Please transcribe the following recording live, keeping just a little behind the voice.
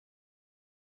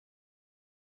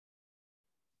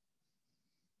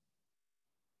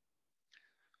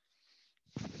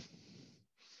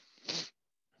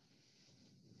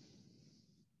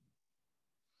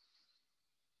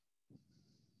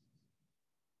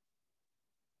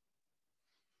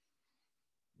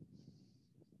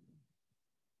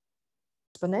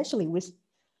exponentially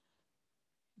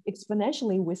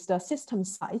with the system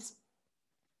size.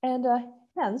 And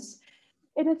hence,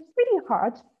 it is pretty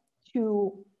hard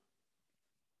to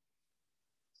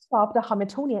solve the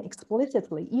Hamiltonian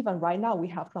explicitly. Even right now, we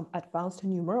have some advanced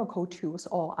numerical tools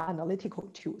or analytical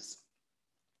tools.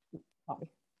 Sorry.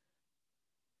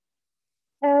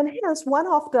 And hence,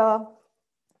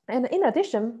 and in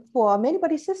addition, for a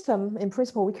many-body system, in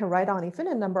principle, we can write down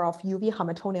infinite number of UV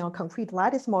Hamiltonian on concrete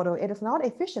lattice model. It is not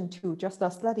efficient to just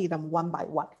study them one by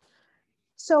one.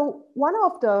 So one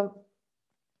of the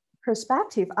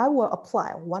perspective I will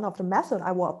apply, one of the methods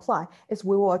I will apply is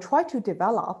we will try to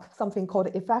develop something called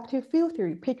effective field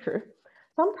theory picture.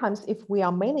 Sometimes if we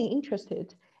are mainly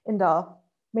interested in the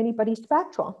many-body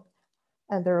spectrum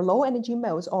and their low energy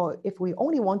modes, or if we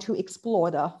only want to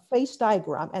explore the phase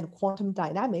diagram and quantum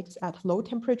dynamics at low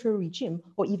temperature regime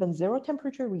or even zero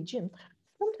temperature regime,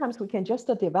 sometimes we can just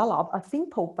develop a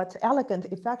simple but elegant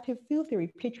effective field theory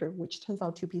picture, which turns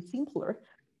out to be simpler,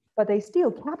 but they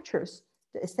still captures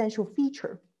the essential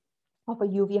feature of a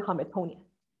UV Hamiltonian.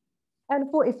 And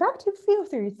for effective field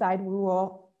theory side, we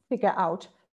will figure out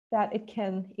that it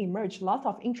can emerge lots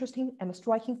of interesting and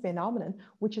striking phenomenon,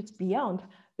 which is beyond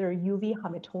their UV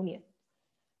Hamiltonian.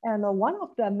 And one of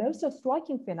the most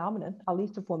striking phenomenon, at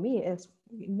least for me, is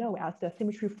known as the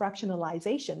symmetry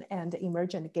fractionalization and the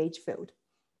emergent gauge field.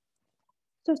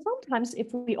 So sometimes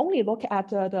if we only look at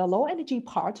the low energy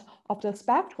part of the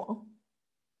spectrum,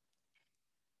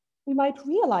 we might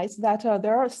realize that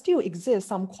there still exists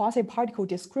some quasi-particle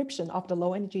description of the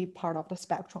low energy part of the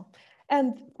spectrum.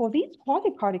 And for these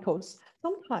quasi-particles,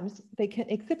 sometimes they can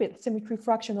exhibit symmetry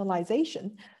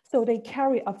fractionalization. So they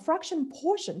carry a fraction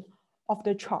portion of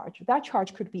the charge. That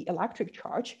charge could be electric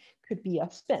charge, could be a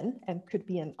spin, and could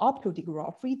be an optical degree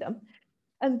of freedom.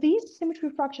 And this symmetry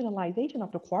fractionalization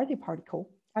of the quasi-particle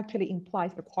actually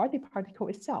implies the quasi-particle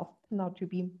itself not to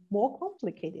be more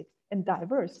complicated and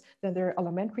diverse than their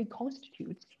elementary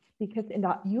constitutes, because in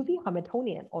the UV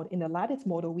Hamiltonian or in the lattice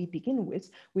model we begin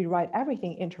with, we write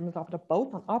everything in terms of the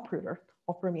boson operator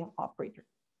or fermion operator.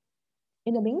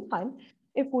 In the meantime,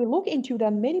 if we look into the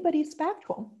many-body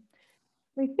spectrum,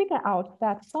 we figure out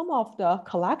that some of the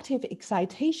collective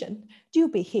excitation do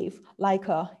behave like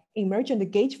an emergent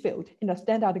gauge field in the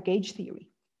standard gauge theory.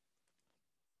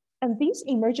 And these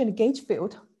emergent gauge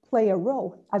field play a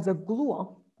role as a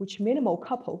gluon, which minimal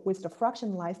couple with the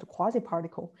fractionalized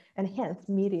quasi-particle and hence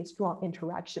mediate strong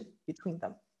interaction between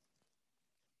them.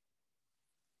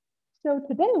 So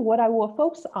today what I will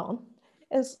focus on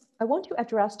is I want to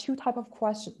address two types of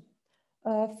questions.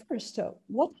 First,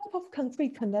 what type of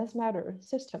concrete condensed matter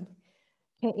system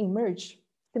can emerge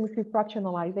symmetry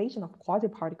fractionalization of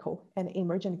quasi-particle and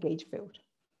emergent gauge field?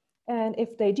 And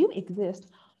if they do exist,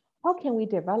 how can we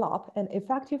develop an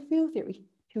effective field theory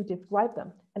to describe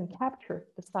them and capture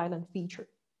the silent feature?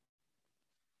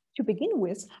 To begin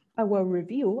with, I will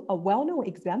review a well-known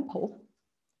example,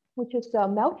 which is the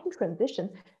melting transition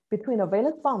between a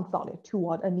valence bound solid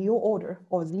toward a new order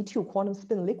or Z2 quantum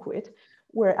spin liquid,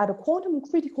 where at a quantum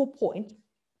critical point,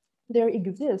 there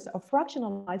exists a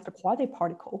fractionalized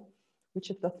quasi-particle, which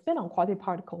is the spin-on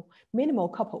quasi-particle minimal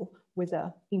couple with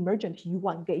an emergent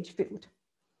U1 gauge field.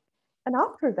 And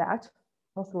after that,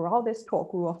 throughout this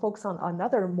talk, we will focus on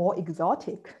another more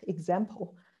exotic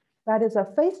example. That is a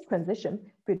phase transition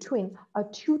between a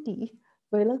 2D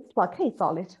valence plaqué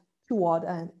solid toward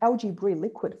an algebraic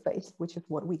liquid phase, which is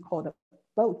what we call the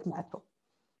Bose metal.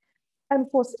 And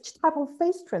for such type of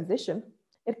phase transition,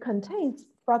 it contains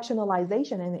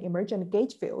fractionalization and emergent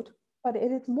gauge field, but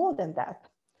it is more than that.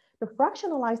 The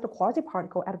fractionalized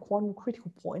quasi-particle at a quantum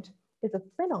critical point is a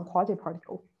spin-on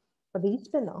quasi-particle, but these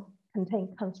spin-on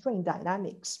contain constrained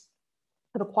dynamics.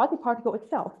 So the quasi-particle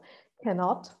itself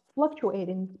cannot fluctuate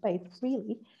in space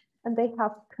freely, and they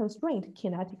have constrained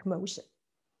kinetic motion.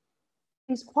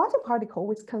 These quasi-particles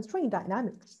with constrained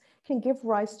dynamics can give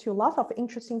rise to lots of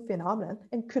interesting phenomena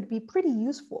and could be pretty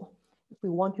useful if we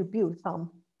want to build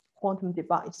some quantum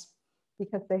device.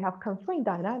 Because they have constrained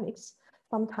dynamics,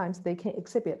 sometimes they can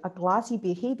exhibit a glassy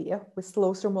behavior with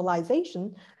slow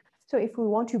thermalization. So if we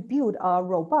want to build a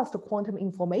robust quantum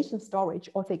information storage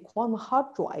or say quantum hard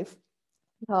drive,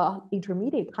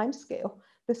 intermediate timescale,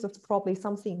 this is probably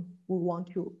something we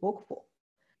want to look for.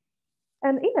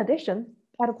 And in addition,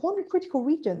 at a quantum critical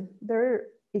region, there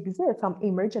exists some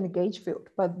emergent gauge field,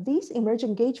 but these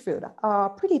emergent gauge field are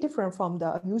pretty different from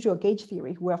the usual gauge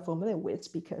theory we're familiar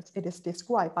with because it is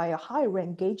described by a high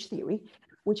rank gauge theory,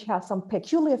 which has some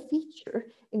peculiar feature,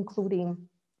 including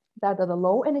that the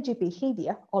low energy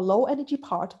behavior or low energy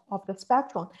part of the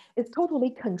spectrum is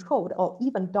totally controlled or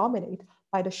even dominated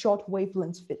by the short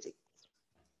wavelength physics.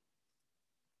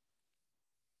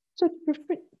 So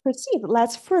to proceed,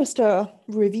 let's first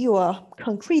review a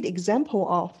concrete example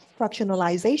of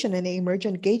fractionalization in the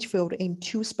emergent gauge field in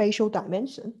two spatial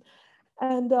dimensions.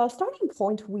 And the starting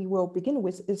point we will begin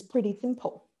with is pretty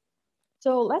simple.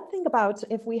 So let's think about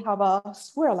if we have a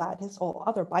square lattice or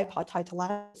other bipartite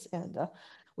lattice, and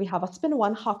we have a spin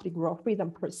 1/2 degree of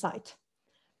freedom per site.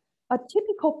 A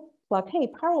typical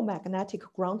plaqué paramagnetic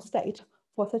ground state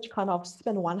for such kind of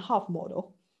spin 1/2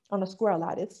 model on a square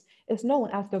lattice is known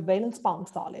as the valence bond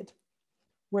solid,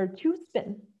 where two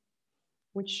spin,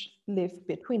 which live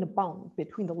between the bond,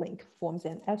 between the link, forms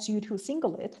an SU2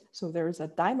 singlet. So there is a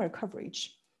dimer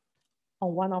coverage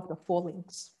on one of the four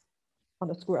links on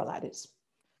the square lattice.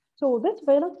 So this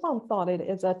valence bond solid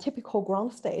is a typical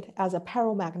ground state as a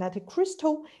paramagnetic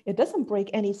crystal. It doesn't break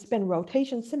any spin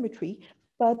rotation symmetry,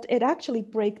 but it actually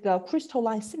breaks the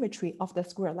crystalline symmetry of the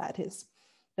square lattice.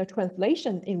 The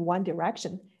translation in one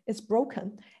direction is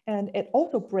broken, and it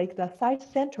also breaks the side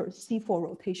center C4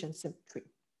 rotation symmetry.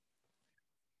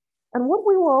 And what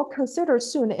we will consider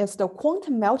soon is the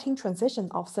quantum melting transition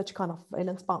of such kind of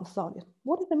valence bond solid.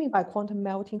 What does it mean by quantum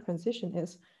melting transition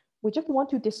is we just want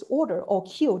to disorder or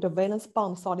kill the valence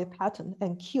bond solid pattern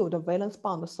and kill the valence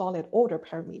bond solid order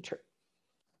parameter.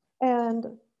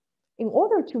 And in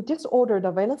order to disorder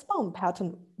the valence bond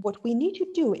pattern, what we need to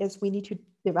do is we need to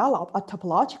develop a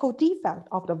topological defect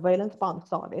of the valence bond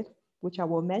solid, which I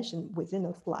will mention within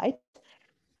a slide,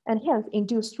 and hence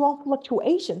induce strong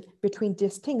fluctuation between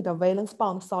distinct valence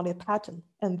bond solid pattern.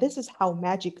 And this is how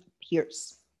magic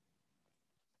appears.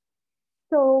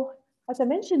 So as I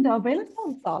mentioned, the valence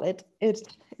bond solid is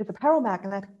a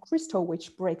paramagnetic crystal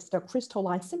which breaks the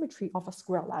crystalline symmetry of a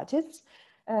square lattice.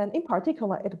 And in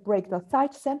particular, it breaks the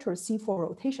side center C4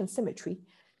 rotation symmetry.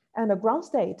 And the ground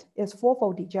state is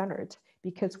fourfold degenerate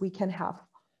because we can have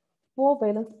four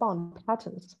valence bond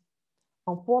patterns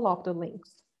on four of the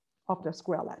links of the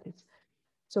square lattice.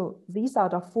 So these are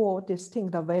the four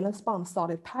distinct valence bond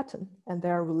solid pattern, and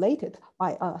they are related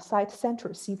by a side center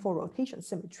C4 rotation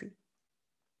symmetry.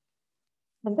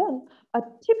 And then a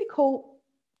typical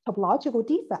topological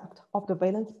defect of the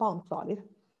valence bond solid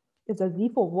is a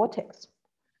Z4 vortex,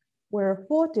 where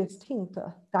four distinct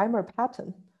dimer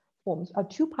pattern forms a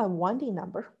 2.1D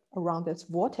number around this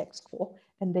vortex core,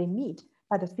 and they meet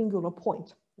at a singular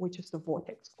point, which is the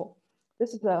vortex core.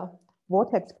 This is the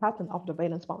vortex pattern of the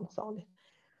valence bond solid.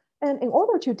 And in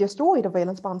order to destroy the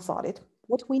valence bond solid,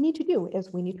 what we need to do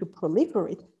is we need to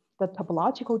proliferate the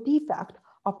topological defect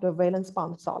of the valence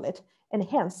bond solid and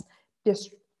hence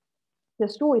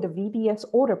destroy the VBS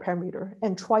order parameter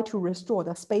and try to restore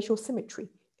the spatial symmetry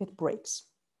it breaks.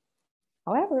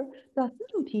 However, the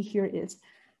subtlety here is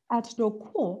at the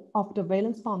core of the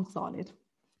valence bond solid,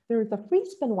 there is a free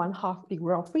spin 1/2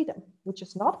 degree of freedom, which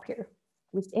is not paired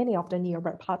with any of the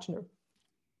nearby partner.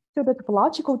 So the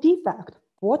topological defect,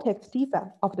 vortex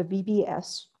defect of the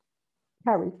VBS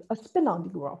carries a spin-on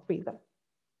degree of freedom.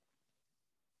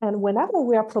 And whenever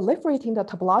we are proliferating the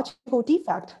topological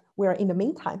defect, we are in the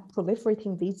meantime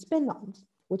proliferating these spin-ons,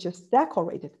 which is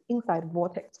decorated inside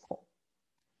vortex core.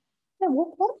 Then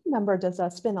what quantum number does a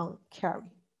spin-on carry?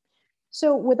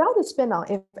 So without a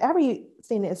spin-on, if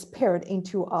everything is paired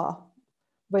into a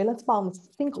valence bond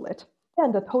singlet,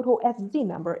 then the total SZ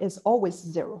number is always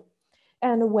 0.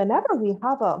 And whenever we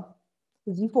have a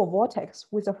Z4 vortex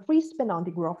with a free spin-on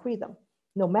degree of freedom,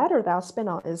 no matter that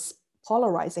spin-on is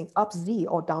polarizing up Z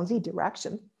or down Z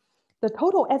direction, the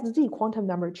total SZ quantum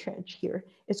number change here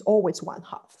is always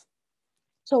 1/2.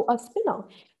 So a spin-on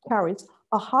carries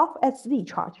a half SZ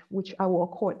charge, which I will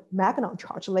call magnon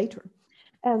charge later.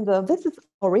 And this is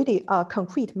already a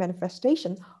concrete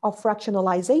manifestation of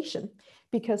fractionalization,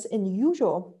 because in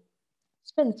usual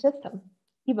spin system,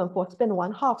 even for spin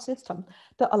 1/2 system,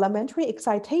 the elementary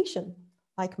excitation,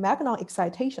 like magnon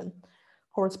excitation,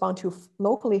 correspond to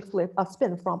locally flip a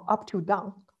spin from up to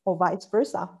down or vice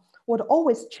versa, would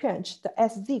always change the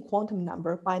SZ quantum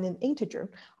number by an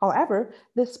integer. However,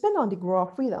 the spin-on degree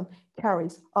of freedom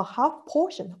carries a half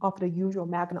portion of the usual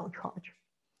magnon charge.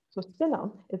 So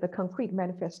spin-on is a concrete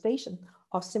manifestation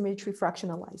of symmetry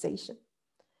fractionalization.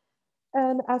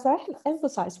 And as I have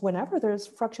emphasized, whenever there's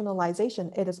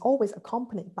fractionalization, it is always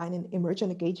accompanied by an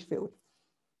emergent gauge field.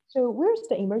 So where's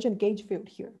the emergent gauge field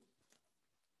here?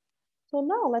 So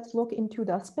now let's look into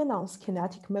the spin-on's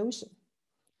kinetic motion.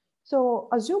 So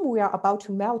assume we are about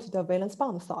to melt the valence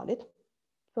bond solid.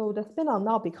 So the spin-on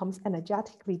now becomes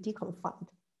energetically deconfined.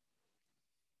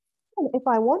 And if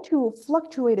I want to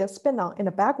fluctuate a spin-on in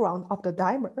the background of the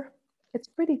dimer, it's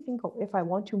pretty simple. If I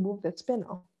want to move the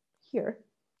spin-on here,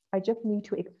 I just need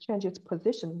to exchange its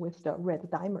position with the red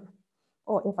dimer.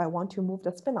 Or if I want to move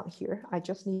the spin-on here, I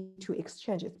just need to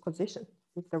exchange its position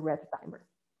with the red dimer.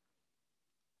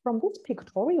 From this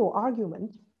pictorial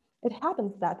argument, it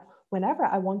happens that whenever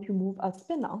I want to move a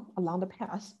spin-on along the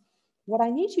path, what I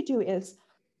need to do is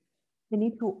I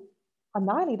need to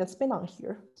annihilate the spin-on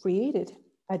here, created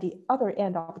at the other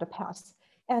end of the path.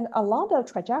 And along the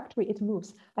trajectory it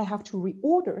moves, I have to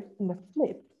reorder in the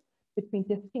flip between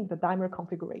distinct dimer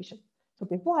configuration. So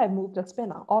before I move the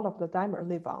spin-on, all of the dimer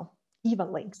live on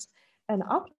even links. And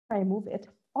after I move it,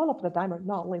 all of the dimer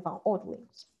now live on odd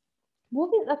links.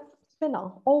 Moving a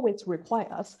spin-on always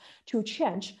requires us to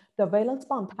change the valence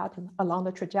bond pattern along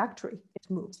the trajectory it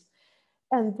moves.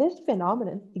 And this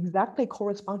phenomenon exactly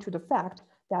corresponds to the fact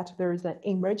that there is an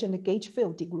emergent gauge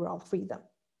field degree of freedom.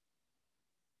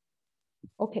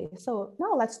 Okay, so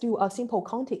now let's do a simple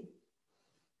counting.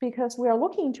 Because we are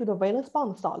looking into the valence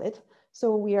bond solid,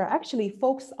 so we are actually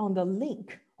focused on the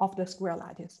link of the square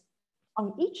lattice.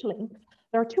 On each link,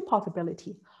 there are two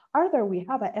possibilities. Either we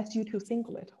have a SU2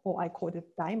 singlet, or I call it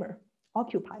dimer,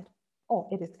 occupied, or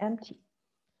it is empty.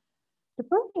 The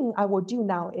first thing I will do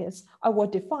now is I will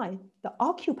define the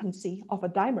occupancy of a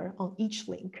dimer on each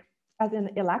link as an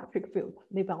electric field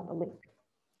living on the link.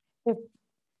 If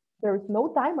there is no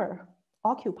dimer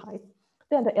occupied,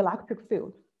 then the electric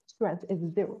field strength is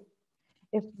 0.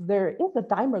 If there is a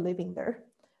dimer living there,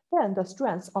 then the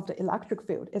strength of the electric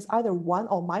field is either 1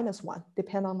 or -1,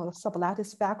 depending on the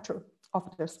sublattice factor of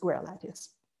the square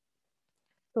lattice.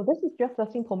 So this is just a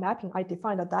simple mapping. I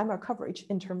define the dimer coverage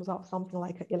in terms of something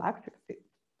like an electric field.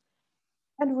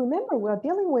 And remember, we're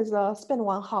dealing with a spin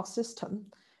 1/2 system.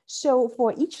 So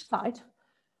for each side,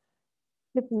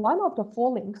 if one of the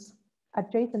 4 links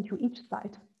adjacent to each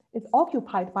side is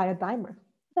occupied by a dimer,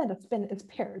 then the spin is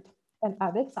paired. And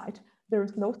at this side, there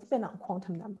is no spin-on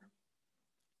quantum number.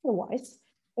 Otherwise,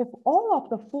 if all of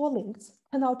the 4 links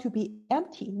turn out to be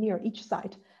empty near each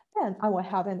side, then I will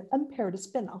have an unpaired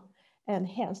spin-on, and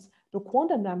hence the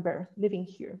quantum number living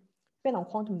here, spin-on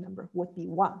quantum number, would be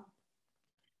 1.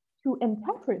 To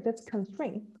interpret this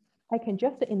constraint, I can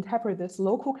just interpret this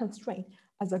local constraint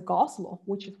as a Gauss law,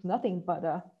 which is nothing but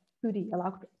a 2D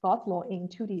Gauss law in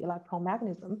 2D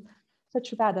electromagnetism, such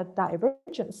that the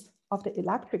divergence of the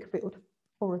electric field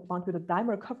corresponds to the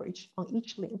dimer coverage on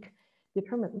each link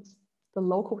determines the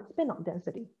local spin-on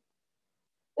density.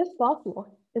 This Gauss law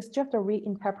is just a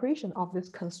reinterpretation of this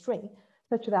constraint,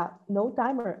 such that no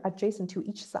dimer adjacent to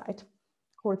each side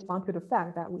corresponds to the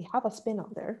fact that we have a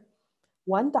spin-on there.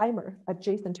 One dimer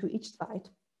adjacent to each side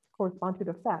corresponds to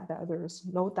the fact that there is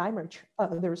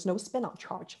no spin-on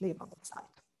charge living on the side.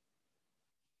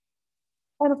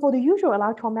 And for the usual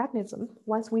electromagnetism,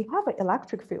 once we have an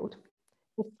electric field,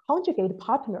 its conjugate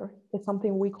partner is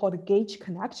something we call the gauge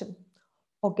connection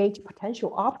or gauge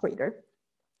potential operator.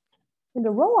 And the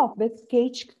role of this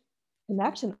gauge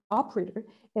connection operator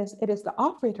is it is the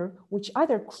operator which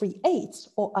either creates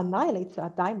or annihilates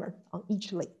a dimer on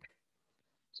each link.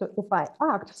 So if I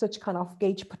act such kind of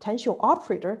gauge potential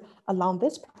operator along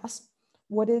this path,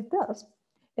 what it does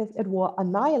is it will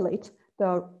annihilate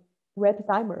the red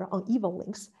dimer on even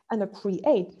links and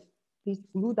create these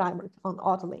blue dimers on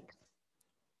odd links.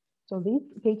 So this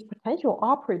gauge potential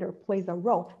operator plays a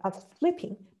role as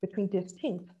flipping between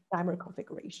distinct dimer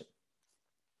configuration.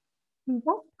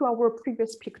 Back to our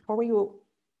previous pictorial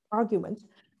argument,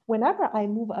 whenever I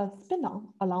move a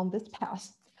spin-on along this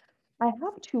path, I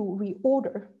have to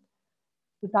reorder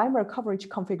the dimer coverage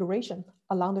configuration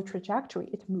along the trajectory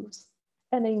it moves.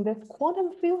 And in this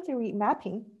quantum field theory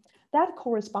mapping, that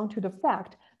corresponds to the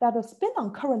fact that the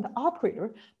spin-on current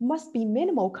operator must be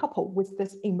minimal coupled with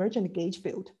this emergent gauge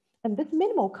field. And this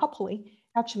minimal coupling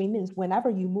actually means whenever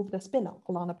you move the spin-on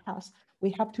along the path, we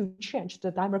have to change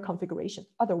the dimer configuration.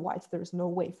 Otherwise, there's no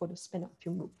way for the spin-on to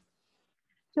move.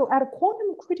 So at a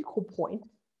quantum critical point,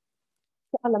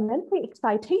 the elementary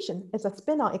excitation is a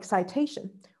spin-on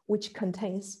excitation, which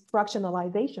contains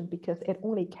fractionalization because it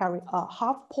only carries a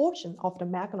half portion of the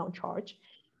magnon charge.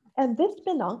 And this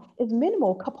spin-on is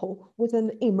minimal coupled with an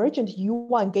emergent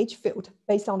U1 gauge field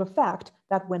based on the fact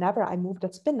that whenever I move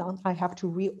the spin-on, I have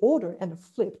to reorder and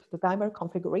flip the dimer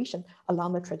configuration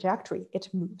along the trajectory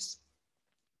it moves.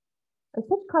 And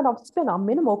such kind of spin-on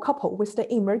minimal coupled with the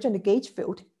emergent gauge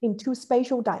field in 2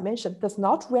 spatial dimensions does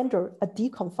not render a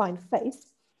deconfined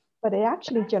phase, but it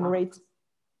actually generates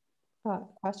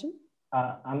question?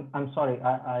 I'm sorry,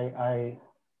 I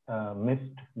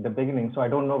missed the beginning, so I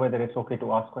don't know whether it's okay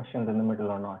to ask questions in the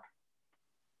middle or not.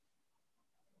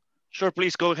 Sure,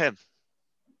 please go ahead.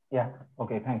 Yeah,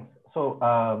 okay, thanks. So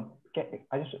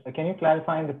can you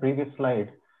clarify in the previous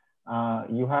slide,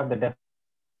 you have the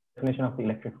definition of the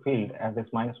electric field as this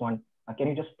 -1. Can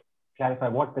you just clarify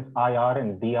what this IR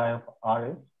and DI of R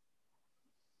is?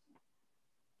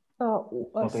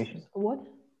 Notation. What?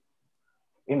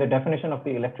 In the definition of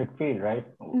the electric field, right?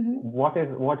 Mm-hmm. What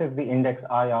is the index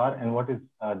IR and what is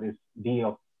this D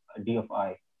of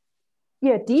I?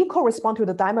 Yeah, D corresponds to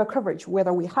the dimer coverage,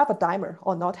 whether we have a dimer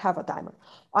or not have a dimer.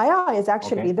 IR is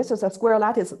actually, Okay. this is a square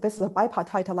lattice, this is a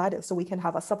bipartite lattice, so we can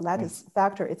have a sublattice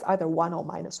factor. It's either 1 or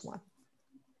 -1.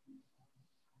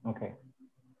 Okay.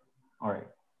 All right.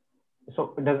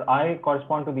 So does I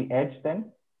correspond to the edge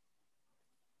then?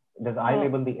 Does I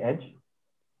label the edge?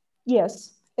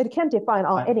 Yes, it can define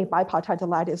on any bipartite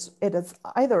lattice. It is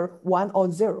either 1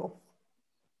 or 0.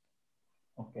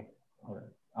 Okay. All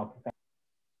right. Okay.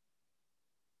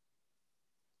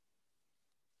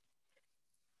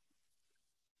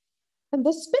 And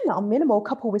this spin-on minimal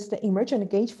coupled with the emergent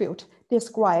gauge field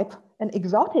describe an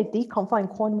exotic deconfined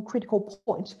quantum critical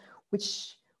point,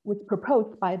 which was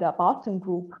proposed by the Boston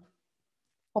group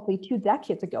probably 2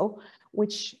 decades ago,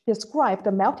 which described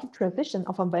the melting transition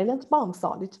of a valence bond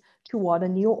solid toward a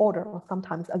new order, or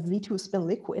sometimes a Z2 spin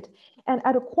liquid. And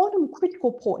at a quantum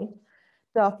critical point,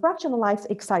 the fractionalized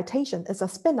excitation is a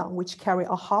spin-on which carry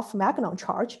a half magnon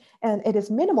charge, and it is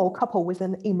minimal coupled with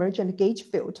an emergent gauge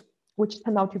field, which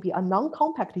turned out to be a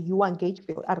non-compact U1 gauge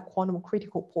field at a quantum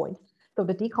critical point. So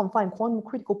the deconfined quantum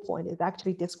critical point is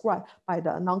actually described by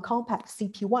the non-compact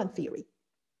CP1 theory.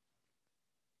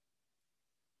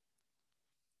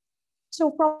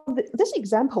 So from this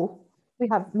example, we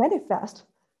have manifest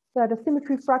that the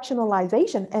symmetry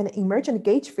fractionalization and emergent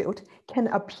gauge field can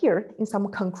appear in some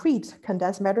concrete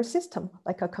condensed matter system,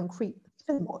 like a concrete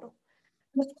spin model.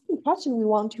 The second question we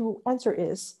want to answer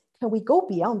is, can we go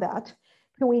beyond that?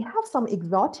 Can we have some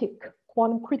exotic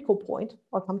quantum critical point,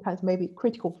 or sometimes maybe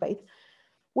critical phase,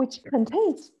 which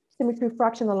contains symmetry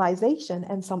fractionalization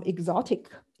and some exotic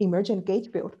emergent gauge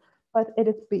field, but it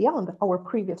is beyond our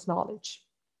previous knowledge?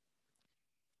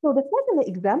 So the second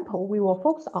example we will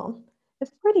focus on is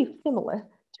pretty similar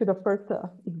to the first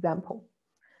example.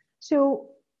 So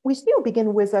we still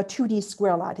begin with a 2D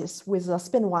square lattice with a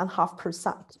spin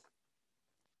 1/2%.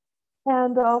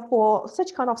 And for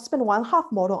such kind of spin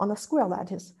 1/2 model on a square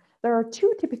lattice, there are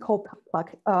 2 typical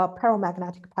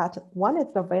paramagnetic patterns. One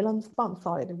is the valence bond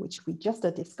solid, which we just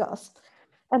discussed.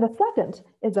 And the second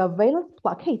is a valence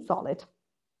plaquette solid,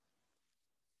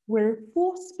 where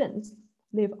 4 spins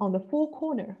live on the 4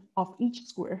 corners of each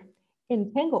square,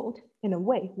 entangled in a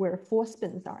way where 4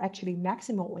 spins are actually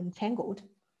maximal entangled.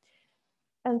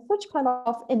 And such kind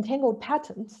of entangled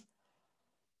patterns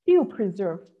still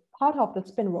preserve part of the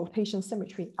spin rotation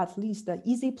symmetry, at least the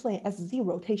easy plane SZ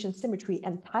rotation symmetry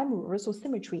and time reversal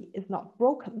symmetry is not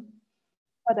broken.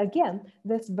 But again,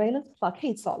 this valence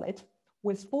plaquette solid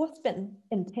with 4 spins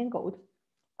entangled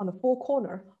on the 4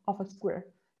 corners of a square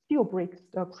still breaks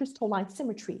the crystalline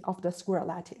symmetry of the square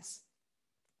lattice.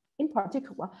 In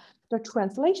particular, the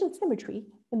translation symmetry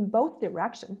in both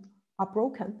directions are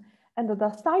broken, and the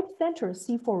side center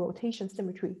C4 rotation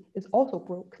symmetry is also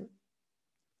broken.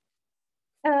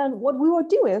 And what we will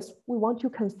do is we want to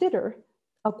consider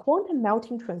a quantum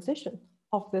melting transition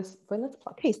of this valence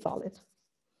plaquette solid.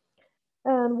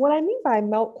 And what I mean by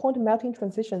quantum melting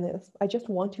transition is I just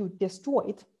want to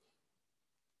destroy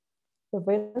the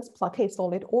valence plaquette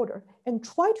solid order and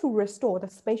try to restore the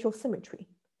spatial symmetry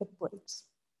it breaks.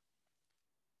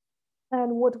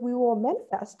 And what we will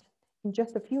manifest in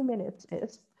just a few minutes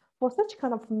is, for such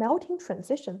kind of melting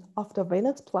transition of the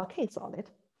valence plaquette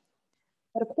solid,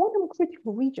 at a quantum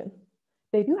critical region,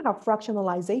 they do have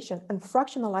fractionalization, and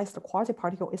fractionalized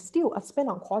quasiparticle is still a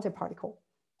spin-on quasiparticle,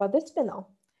 but this spin-on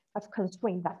has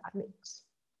constrained dynamics,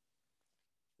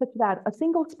 such that a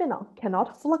single spin-on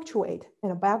cannot fluctuate in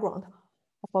the background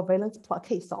of a valence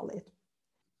plaquette solid.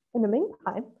 In the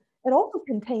meantime, it also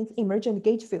contains emergent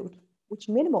gauge field, which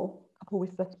minimal coupled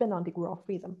with the spin-on degree of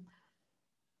freedom.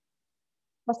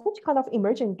 But such kind of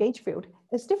emergent gauge field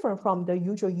is different from the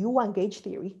usual U1 gauge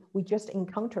theory we just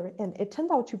encountered, and it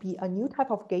turned out to be a new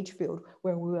type of gauge field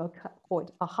where we will call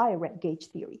it a higher rank gauge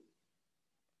theory.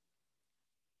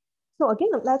 So again,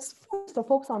 let's first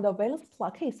focus on the valence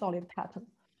plaquette solid pattern.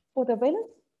 For the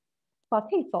valence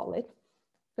plaquette solid,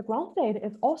 the ground state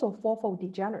is also fourfold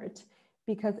degenerate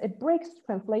because it breaks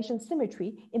translation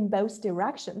symmetry in both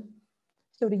directions.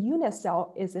 So the unit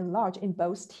cell is enlarged in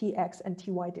both Tx and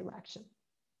Ty direction.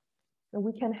 And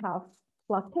we can have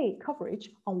plaquette coverage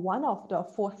on one of the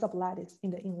 4 sublattices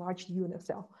in the enlarged unit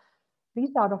cell.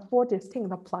 These are the 4 distinct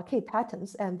plaquette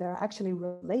patterns, and they're actually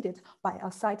related by a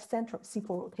side center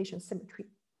C4 rotation symmetry.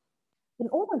 In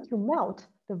order to melt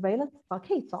the valence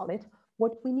plaquette solid,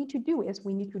 what we need to do is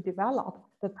we need to develop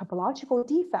the topological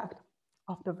defect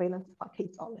of the valence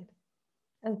plaquette solid.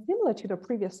 And similar to the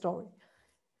previous story,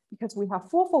 because we have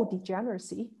fourfold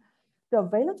degeneracy, the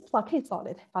valence plaqué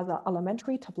solid has an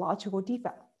elementary topological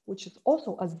defect, which is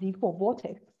also a Z4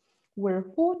 vortex, where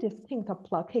 4 distinct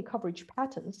plaqué coverage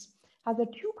patterns has a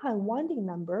 2-pi winding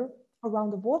number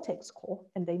around the vortex core,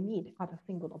 and they meet at a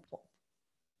singular point.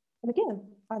 And again,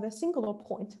 at a singular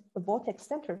point, the vortex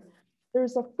center, there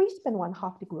is a free spin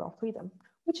 1/2 degree of freedom,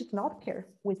 which is not paired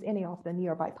with any of the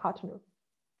nearby partners.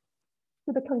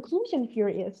 So the conclusion here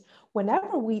is,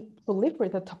 whenever we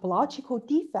proliferate the topological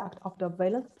defect of the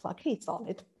valence plaqué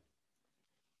solid,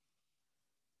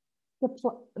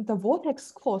 the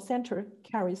vortex core center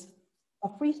carries a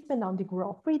free spin-on degree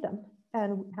of freedom.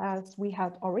 And as we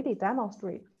had already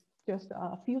demonstrated just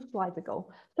a few slides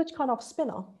ago, such kind of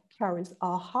spin-on carries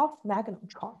a half magnum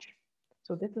charge.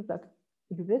 So this is the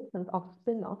existence of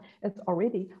spin-on is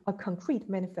already a concrete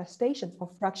manifestation of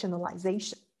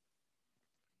fractionalization.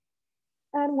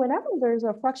 And whenever there's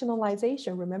a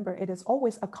fractionalization, remember, it is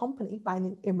always accompanied by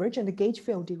an emergent gauge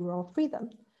field degree of freedom.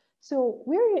 So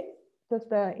where does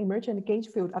the emergent gauge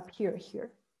field appear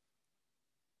here?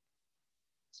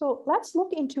 So let's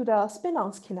look into the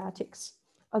spin-on kinetics.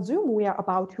 Assume we are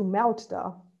about to melt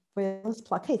the valence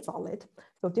plaqué solid.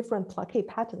 So different plaqué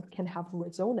patterns can have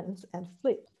resonance and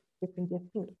flip between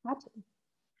distinct patterns.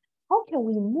 How can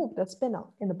we move the spin-on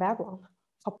in the background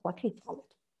of plaqué solid?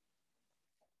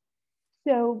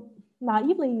 So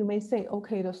naively, you may say,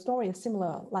 okay, the story is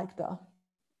similar like the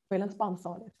valence bond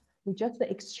solid. We just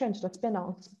exchange the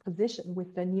spin-on's position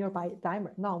with the nearby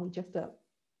dimer. Now we just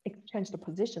exchange the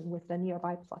position with the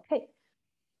nearby plaqué.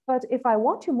 But if I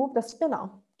want to move the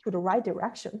spin-on to the right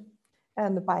direction,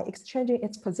 and by exchanging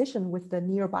its position with the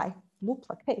nearby blue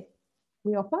plaqué,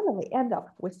 we will finally end up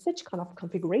with such kind of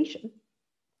configuration,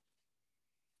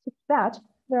 such that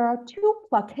there are 2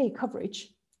 plaqué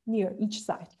coverage near each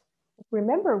side.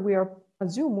 Remember,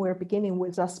 assume we're beginning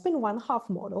with a spin 1/2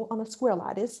 model on a square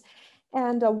lattice,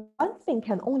 and one thing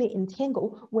can only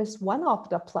entangle with one of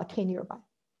the plaqué nearby.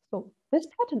 So this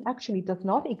pattern actually does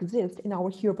not exist in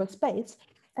our Hilbert space,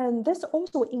 and this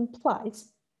also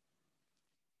implies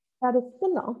that a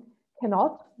spin-on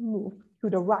cannot move to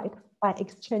the right by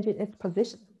exchanging its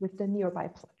position with the nearby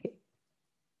plaqué.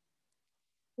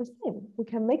 The same, we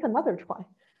can make another try.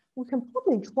 We can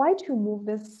probably try to move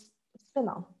this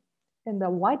spin-on in the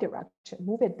y direction,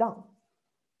 move it down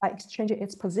by exchanging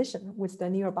its position with the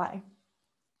nearby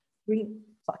green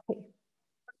plaqué.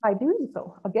 By doing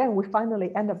so, again, we finally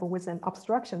end up with an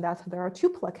obstruction that there are 2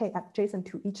 plaqué adjacent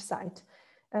to each side.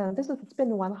 This is a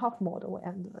spin 1/2 model,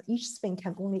 and each spin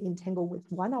can only entangle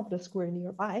with one of the square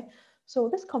nearby. So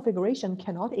this configuration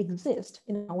cannot exist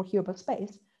in our Hilbert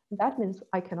space. That means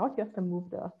I cannot just move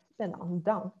the spin-on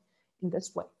down in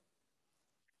this way.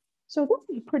 So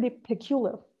this is pretty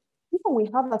peculiar. Even we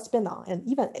have a spin-on, and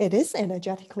even it is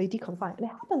energetically deconfined, it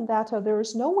happens that there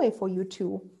is no way for you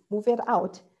to move it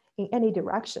out in any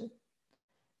direction.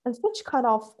 And such kind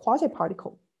of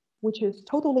quasi-particle, which is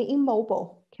totally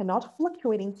immobile, cannot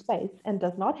fluctuate in space, and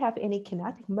does not have any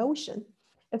kinetic motion,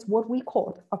 is what we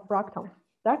call a fracton.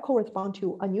 That corresponds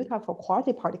to a new type of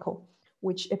quasi-particle,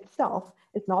 which itself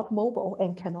is not mobile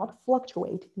and cannot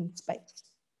fluctuate in space.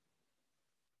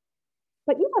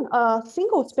 But even a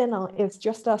single spin-on is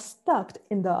just stuck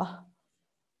in the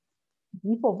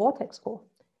Z4 vortex core.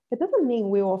 It doesn't mean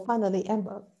we will finally end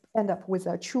up with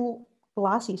a true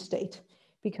glassy state,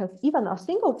 because even a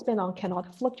single spin-on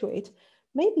cannot fluctuate.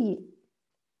 Maybe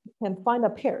we can find a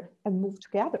pair and move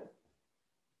together.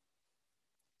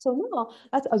 So now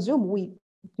let's assume we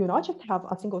do not just have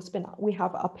a single spin-on, we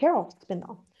have a pair of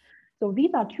spin-on. So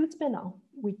these are 2 spin-on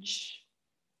which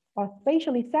are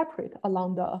spatially separate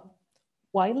along the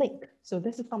y link. So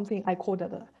this is something I call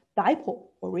the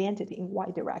dipole oriented in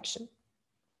y direction.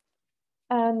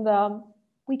 And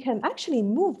we can actually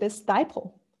move this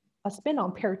dipole, a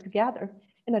spin-on pair, together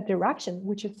in a direction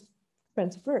which is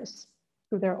transverse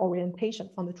to their orientation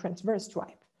on the transverse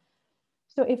drive.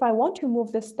 So if I want to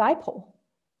move this dipole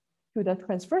to the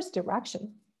transverse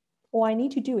direction, all I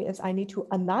need to do is I need to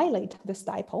annihilate this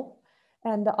dipole.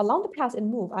 And along the path it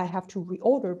moves, I have to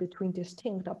reorder between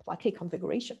distinct plaqué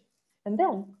configuration, and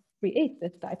then create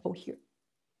this dipole here.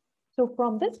 So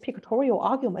from this pictorial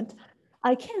argument,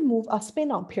 I can move a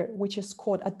spin-on pair, which is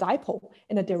called a dipole,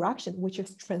 in a direction which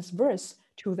is transverse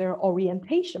to their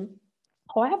orientation.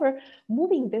 However,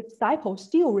 moving this dipole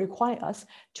still requires us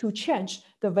to change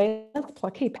the valence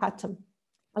plaqué pattern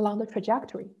along the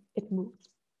trajectory it moves.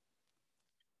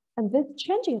 And this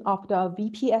changing of the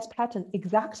VPS pattern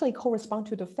exactly corresponds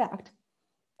to the fact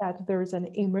that there is an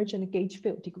emergent gauge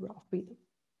field degree of freedom.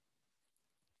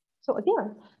 So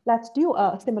again, let's do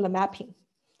a similar mapping.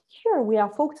 Here we are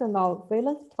focusing on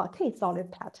valence plaqué solid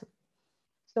pattern.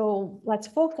 So let's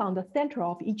focus on the center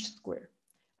of each square.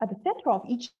 At the center of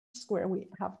each square, we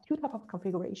have two types of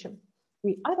configuration.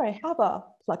 We either have a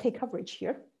plaqué coverage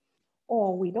here,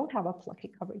 or we don't have a plaqué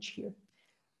coverage here.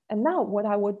 And now what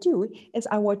I will do is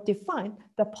I will define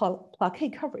the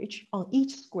plaqué coverage on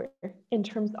each square in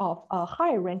terms of a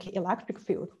higher ranking electric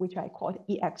field, which I call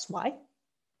EXY.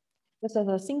 This is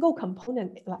a single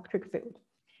component electric field.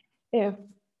 If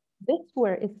this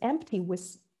square is empty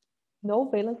with no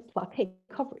valence plaqué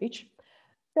coverage,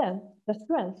 then the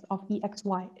strength of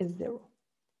EXY is 0.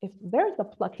 If there's a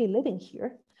plaqué living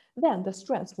here, then the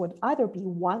strength would either be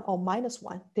 1 or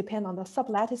 -1, depending on the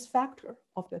sublattice factor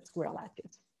of the square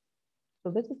lattice. So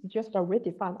this is just a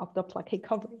redefine of the plaqué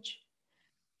coverage.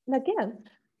 And again,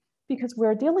 because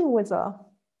we're dealing with a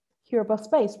Hilbert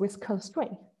space with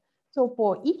constraint, so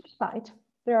for each site,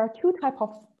 there are two types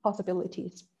of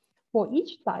possibilities. For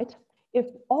each site, if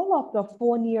all of the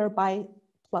 4 nearby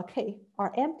plaqué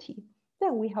are empty,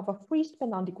 then we have a free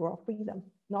spin-on degree of freedom,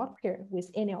 not paired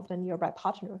with any of the nearby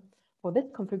partner. For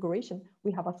this configuration,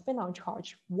 we have a spin-on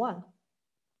charge 1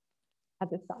 at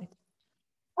this site.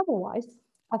 Otherwise,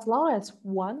 as long as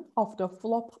one of the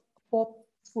four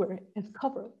square is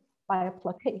covered by a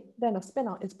plaqué, then the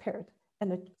spin-on is paired,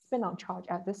 and the spin-on charge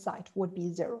at this site would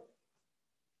be 0.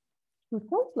 To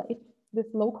translate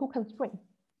this local constraint,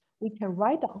 we can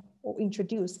write down or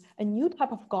introduce a new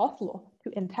type of Gauss law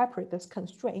to interpret this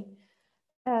constraint.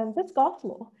 And this Gauss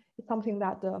law is something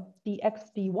that the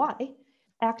dx dy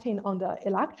acting on the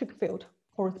electric field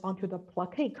correspond to the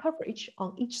plaqué coverage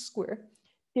on each square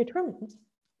determines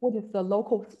what is the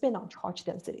local spin-on charge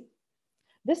density.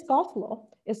 This Gauss law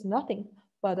is nothing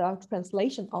but a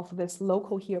translation of this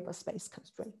local Hilbert space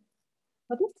constraint.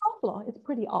 But this Gauss law is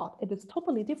pretty odd. It is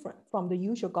totally different from the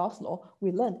usual Gauss law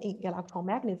we learned in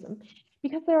electromagnetism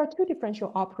because there are two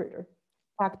differential operators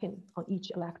acting on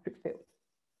each electric field.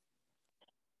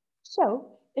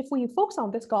 So if we focus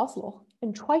on this Gauss law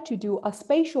and try to do a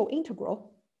spatial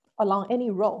integral along any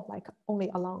row, like only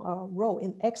along a row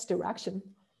in x direction,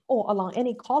 or along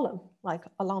any column, like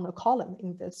along the column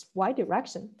in this y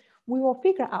direction, we will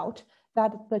figure out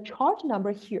that the charge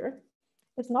number here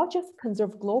is not just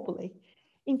conserved globally.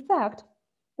 In fact,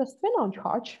 the spin-on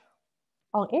charge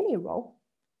on any row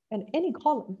and any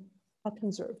column are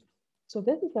conserved. So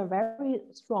this is a very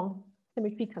strong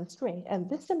symmetry constraint, and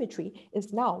this symmetry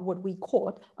is now what we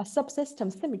call a subsystem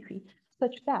symmetry,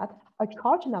 such that a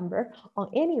charge number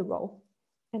on any row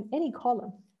and any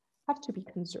column have to be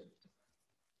conserved.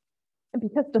 And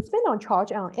because the spin-on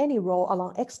charge on any row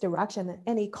along x direction and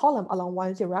any column along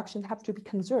y direction have to be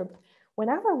conserved,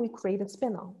 whenever we create a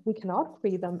spin-on, we cannot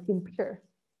create them in pair,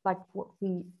 like what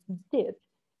we did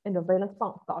in the valence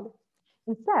bond solid.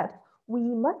 Instead, we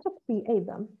must create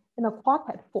them in a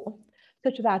quartet form,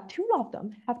 such that 2 of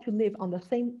them have to live on the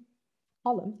same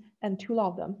column and 2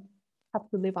 of them have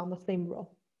to live on the same row.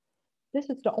 This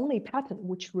is the only pattern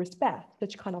which respects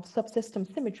such kind of subsystem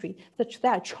symmetry, such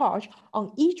that charge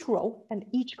on each row and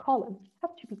each column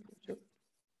have to be conserved.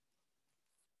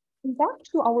 And back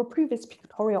to our previous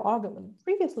pictorial argument.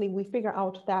 Previously, we figured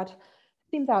out that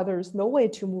seems that there's no way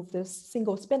to move this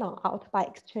single spin-on out by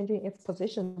exchanging its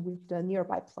position with the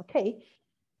nearby plaqué.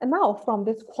 And now from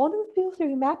this quantum field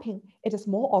theory mapping, it is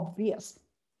more obvious.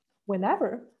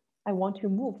 Whenever I want to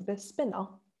move this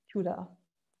spin-on to the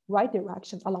right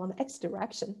direction along the x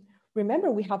direction, remember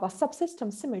we have a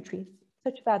subsystem symmetry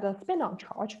such that the spin-on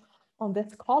charge on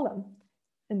this column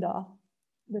in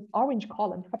this orange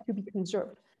column have to be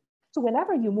conserved. So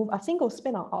whenever you move a single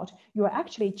spin-on out, you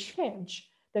actually change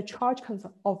the charge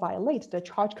or violate the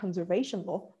charge conservation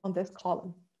law on this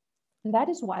column. And that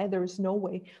is why there is no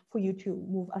way for you to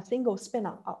move a single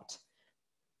spin-on out.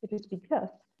 It is because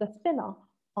the spin-on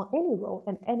on any row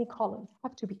and any column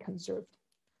have to be conserved.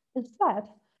 Instead,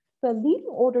 the leading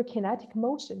order kinetic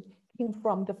motion came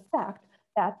from the fact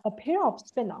that a pair of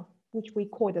spin-on, which we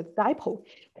call the dipole,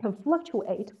 can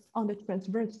fluctuate on the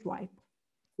transverse stripe,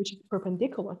 which is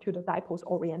perpendicular to the dipole's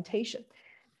orientation.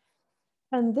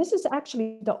 And this is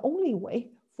actually the only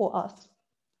way for us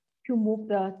to move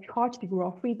the charge degree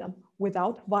of freedom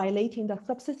without violating the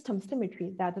subsystem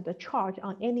symmetry that the charge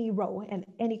on any row and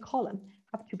any column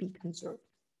have to be conserved.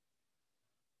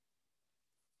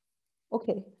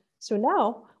 Okay, so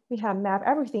now we have mapped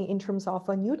everything in terms of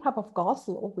a new type of Gauss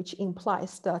law, which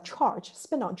implies the charge,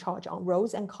 spin-on charge on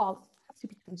rows and columns have to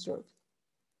be conserved.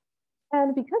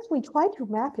 And because we try to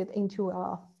map it into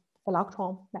a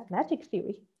electromagnetic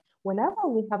theory, whenever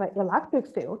we have an electric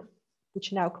field,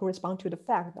 which now correspond to the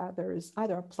fact that there is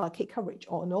either a plaqué coverage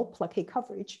or no plaqué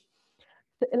coverage,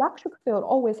 the electric field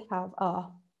always have a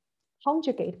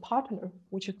conjugate partner,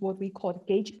 which is what we call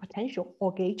gauge potential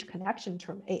or gauge connection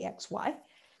term AXY.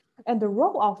 And the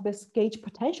role of this gauge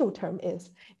potential term is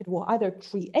it will either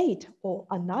create or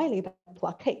annihilate a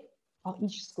plaqué on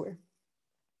each square.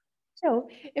 So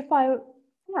if I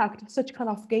act such kind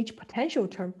of gauge potential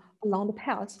term along the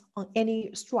path on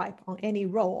any stripe, on any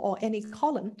row or any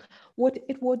column, what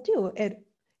it will do is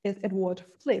it would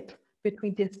flip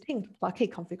between distinct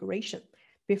plaqué configuration.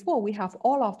 Before we have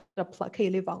all of the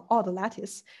plaqué live on all the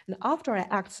lattice, and after I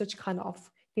act such kind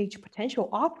of gauge potential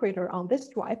operator on this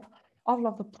stripe, all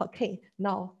of the plaqué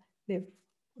now live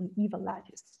on even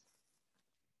lattice.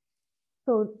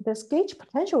 So this gauge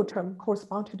potential term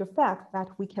corresponds to the fact that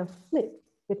we can flip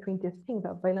between distinct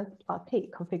valence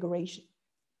plaqué configuration.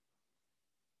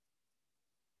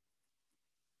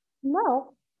 Now,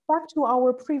 back to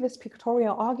our previous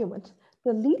pictorial argument,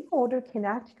 the leading order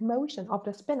kinetic motion of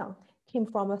the spin-on came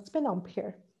from a spin-on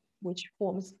pair, which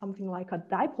forms something like a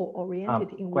dipole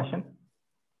oriented in question.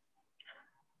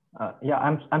 Yeah,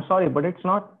 I'm sorry, but it's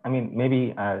not, I mean,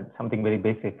 maybe something very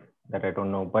basic that I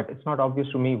don't know, but it's not obvious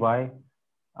to me why,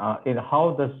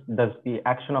 how does the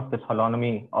action of this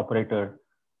holonomy operator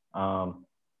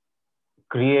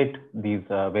create these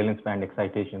valence band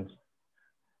excitations?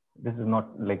 This is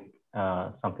not like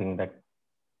something that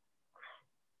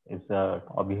is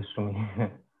obvious to me.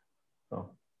 So.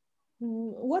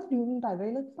 What do you mean by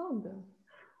valence band?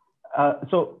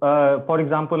 For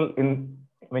example,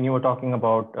 when you were talking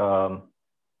about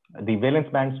the valence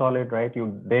band solid, right?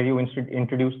 You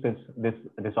introduced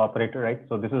this operator, right?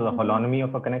 So this is a holonomy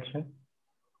of a connection,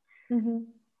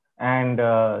 and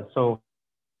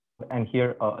and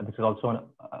here this is also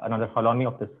another holonomy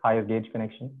of this higher gauge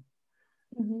connection,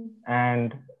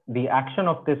 and the action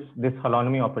of this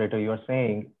holonomy operator, you are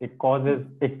saying it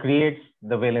creates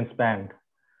the valence band.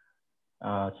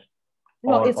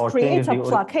 No, it creates a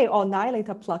plaqué or annihilate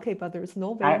a plaqué, but there's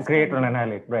no valence create band. or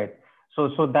annihilate, right?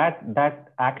 So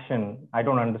that action, I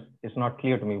don't understand. It's not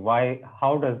clear to me.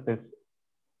 How does this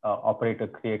operator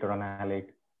create or annihilate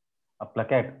a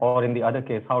plaquette? Or in the other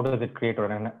case, how does it create or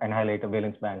annihilate a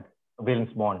valence band, a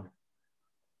valence bond?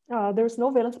 There's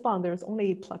no valence bond. There's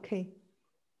only plaqué.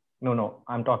 No.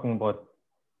 I'm talking about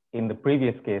in the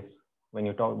previous case when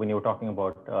you were talking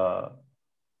about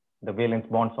the valence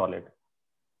bond solid.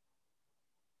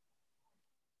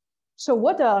 So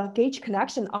what the gauge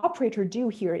connection operator do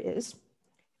here is,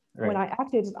 when I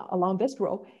acted along this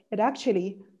row, it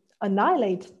actually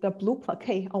annihilates the blue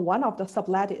plaqué on one of the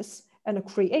sublattice and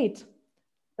create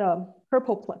the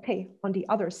purple plaqué on the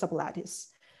other sublattice.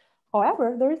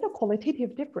 However, there is a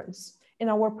qualitative difference. In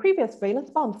our previous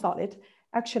valence bond solid,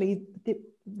 actually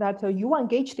that U1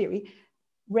 gauge theory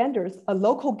renders a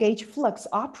local gauge flux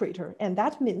operator, and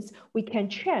that means we can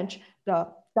change the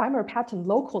dimer pattern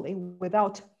locally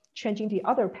without changing the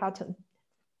other pattern.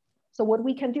 So what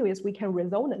we can do is we can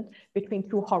resonate between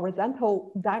two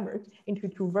horizontal dimers into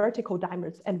two vertical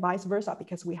dimers and vice versa,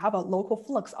 because we have a local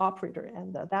flux operator,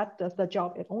 and that does the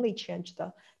job. It only changes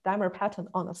the dimer pattern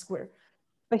on a square.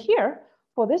 But here,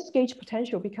 for this gauge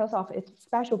potential, because of its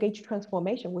special gauge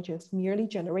transformation, which is merely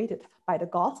generated by the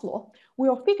Gauss law, we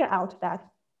will figure out that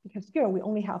because here we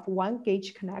only have one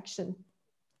gauge connection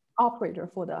operator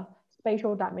for the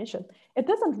spatial dimension, it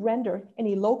doesn't render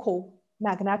any local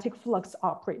magnetic flux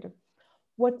operator.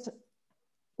 What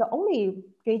the only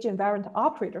gauge invariant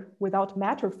operator without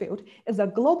matter field is a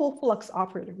global flux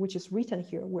operator, which is written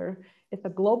here, where it's a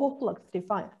global flux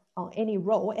defined on any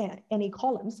row and any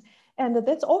columns. And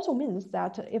this also means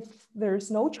that if there's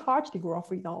no charge degree of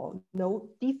freedom or no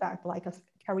defect like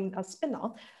carrying a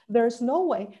spin-on, there's no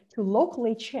way to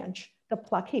locally change the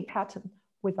plaqué pattern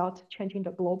without changing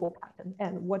the global pattern.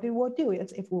 And what it will do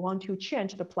is, if we want to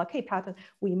change the plaqué pattern,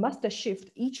 we must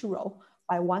shift each row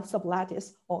by one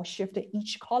sublattice or shift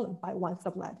each column by one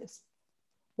sublattice.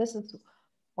 This is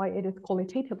why it is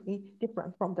qualitatively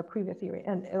different from the previous theory.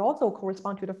 And it also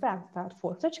corresponds to the fact that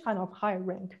for such kind of high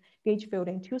rank gauge field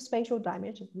in two spatial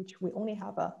dimensions, which we only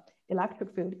have a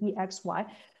electric field EXY,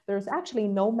 there's actually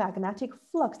no magnetic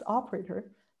flux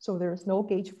operator, so there's no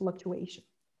gauge fluctuation.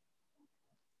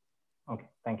 Okay,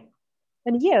 thank you.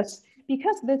 And yes,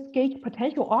 because this gauge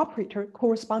potential operator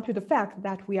corresponds to the fact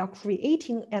that we are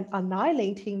creating and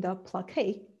annihilating the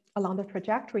plaqué along the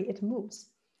trajectory it moves.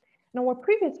 In our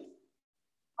previous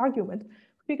argument,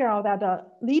 figure out that the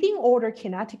leading order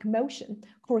kinetic motion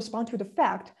corresponds to the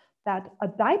fact that a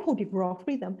dipole degree of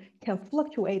freedom can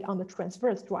fluctuate on the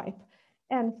transverse stripe.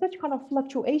 And such kind of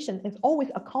fluctuation is always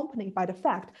accompanied by the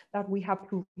fact that we have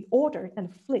to reorder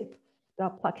and flip the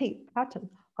plaqué pattern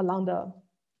along the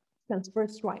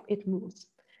transverse stripe it moves.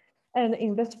 And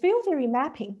in this field theory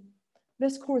mapping,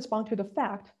 This corresponds to the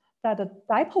fact that the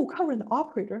dipole current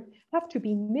operator have to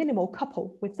be minimal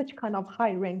coupled with such kind of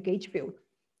high rank gauge field.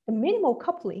 The minimal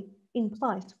coupling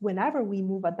implies whenever we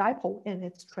move a dipole in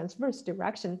its transverse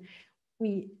direction,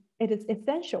 it is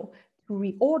essential to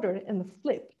reorder and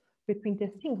flip between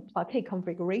distinct plaquet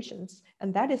configurations.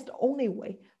 And that is the only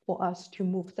way for us to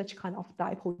move such kind of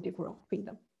dipole degree of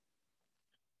freedom.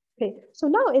 Okay, so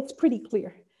now it's pretty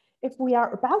clear. If we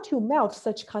are about to melt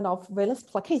such kind of valence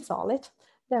plaquet solid,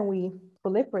 then we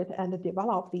proliferate and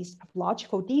develop these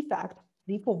topological defect,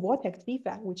 Z4 vortex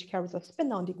defect, which carries a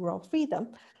spin-on degree of freedom.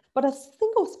 But a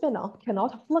single spin-on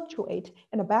cannot fluctuate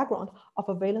in the background of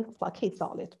a valence plaquet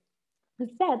solid.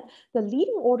 Instead, the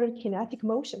leading order kinetic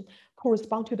motion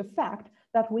corresponds to the fact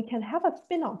that we can have a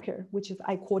spin-on pair, which is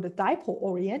I call the dipole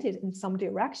oriented in some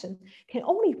direction, can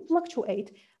only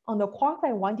fluctuate on the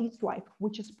quasi-1D stripe,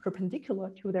 which is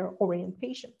perpendicular to their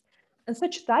orientation. And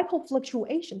such dipole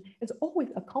fluctuation is always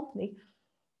accompanied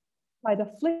by the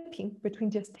flipping between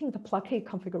distinct plaquet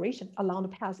configuration along the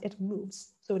path it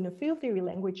moves. So in the field theory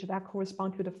language, that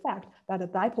corresponds to the fact that the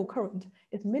dipole current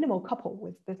is minimal coupled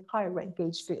with this higher rank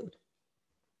gauge field.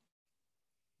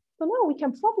 So now we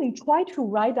can probably try to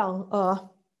write down a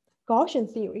Gaussian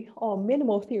theory or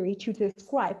minimal theory to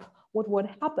describe what would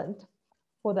happen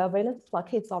for the valence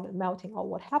plaquet solid melting, or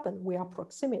what happened we are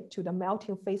proximate to the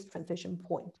melting phase transition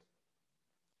point.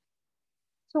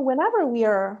 So whenever we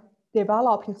are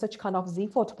developing such kind of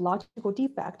Z4 topological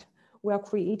defect, we are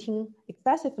creating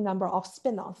excessive number of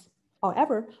spin-ons.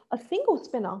 However, a single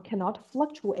spin-on cannot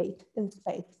fluctuate in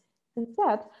space.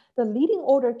 Instead, the leading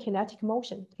order kinetic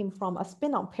motion came from a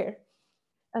spin-on pair.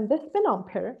 And this spin-on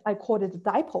pair, I call it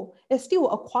dipole, is still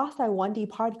a quasi-1D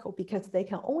particle because they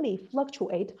can only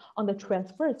fluctuate on the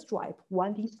transverse stripe,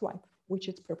 1D stripe, which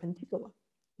is perpendicular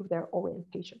to their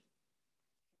orientation.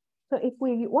 So if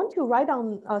we want to write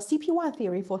down a CP1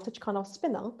 theory for such kind of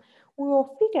spin-on, we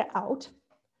will figure out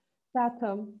that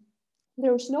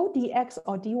there is no dx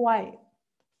or dy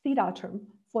theta term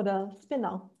for the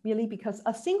spin-on, merely because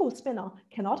a single spin-on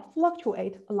cannot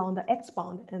fluctuate along the x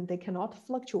bond and they cannot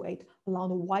fluctuate along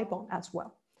the y bond as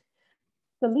well.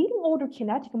 The leading order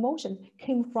kinetic motion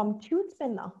came from two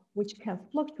spin-on, which can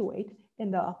fluctuate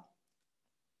in the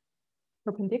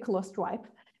perpendicular stripe.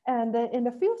 And in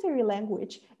the field theory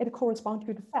language, it corresponds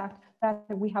to the fact that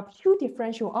we have two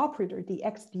differential operators,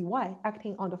 dx, dy,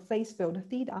 acting on the phase field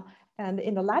theta. And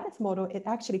in the lattice model, it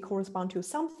actually corresponds to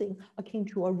something akin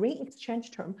to a ring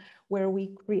exchange term where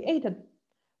we create a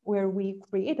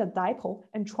dipole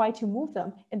and try to move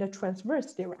them in the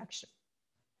transverse direction.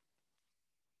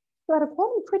 So at a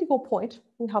quantum critical point,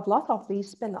 we have lots of these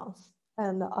spin-ons,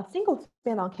 and a single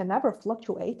spin-on can never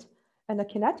fluctuate. And the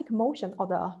kinetic motion or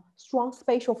the strong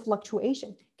spatial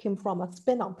fluctuation came from a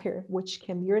spin-on pair, which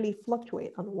can merely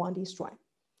fluctuate on the 1D stripe.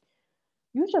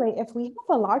 Usually, if we have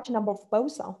a large number of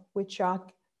bosons, which are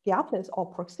gapless or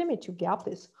proximate to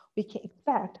gapless, we can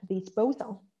expect these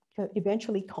bosons can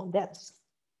eventually condense.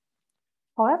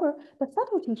 However, the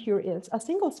subtlety here is a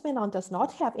single spin-on does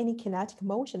not have any kinetic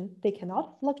motion. They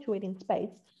cannot fluctuate in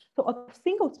space. So a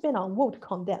single spin-on won't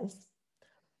condense.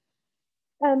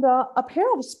 And a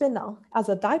pair of spin-on as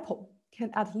a dipole can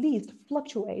at least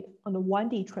fluctuate on the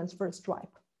 1D transverse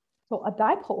stripe. So a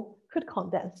dipole could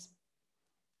condense.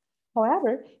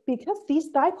 However, because these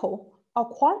dipoles are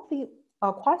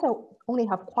only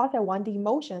have quasi-1D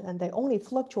motion and they only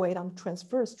fluctuate on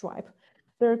transverse stripe,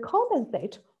 their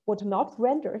condensate would not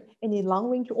render any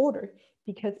long-range order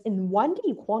because in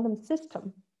 1D quantum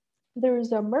system, there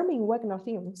is a Mermin-Wagner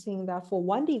theorem saying that for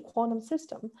 1D quantum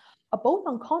system, a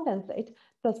boson condensate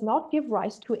does not give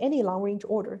rise to any long-range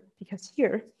order because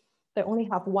here they only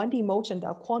have 1D motion.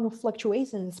 The quantum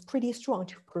fluctuation is pretty strong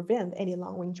to prevent any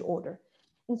long-range order.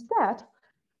 Instead,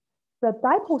 the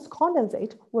dipole's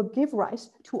condensate will give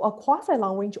rise to a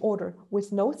quasi-long-range order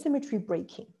with no symmetry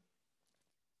breaking.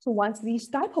 So once these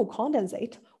dipole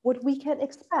condensate, what we can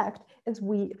expect is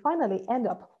we finally end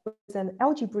up with an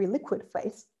algebraic liquid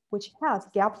phase, which has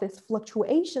gapless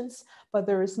fluctuations, but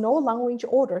there is no long-range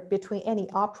order between any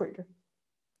operator.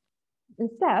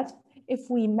 Instead, if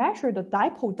we measure the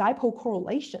dipole-dipole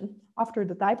correlation after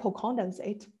the dipole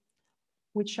condensate,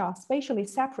 which are spatially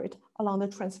separate along the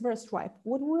transverse stripe,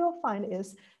 what we will find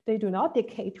is they do not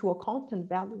decay to a constant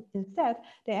value. Instead,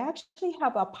 they actually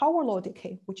have a power law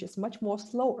decay, which is much more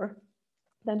slower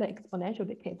than the exponential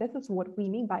decay. This is what we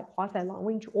mean by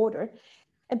quasi-long-range order.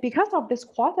 And because of this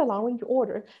quasi-long-range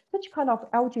order, such kind of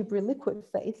algebraic liquid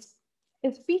phase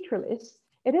is featureless.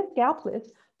 It is gapless,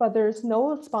 but there is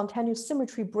no spontaneous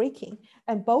symmetry breaking,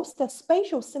 and both the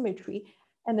spatial symmetry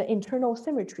and the internal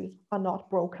symmetry are not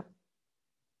broken.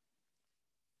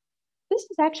 This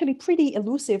is actually pretty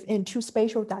elusive in two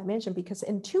spatial dimension because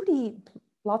in 2D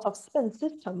lots of spin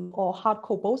system or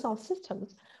hardcore boson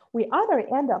systems, we either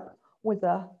end up with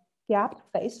a gapped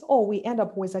phase or we end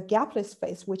up with a gapless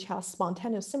phase, which has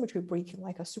spontaneous symmetry breaking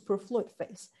like a superfluid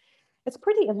phase. It's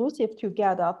pretty elusive to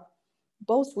get a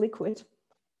Bose liquid,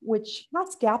 which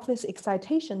has gapless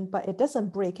excitation, but it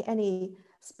doesn't break any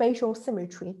spatial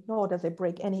symmetry, nor does it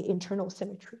break any internal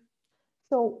symmetry.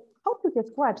 So how to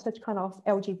describe such kind of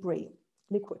algebraic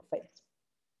liquid phase?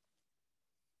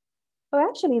 Well,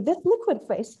 actually, this liquid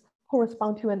phase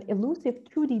corresponds to an elusive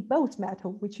 2D Bose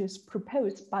metal, which is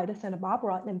proposed by the Santa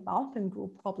Barbara and Boston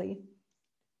group probably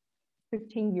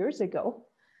 15 years ago.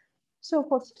 So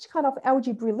for such kind of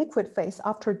algebraic liquid phase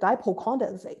after dipole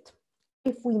condensate,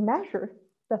 if we measure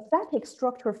the static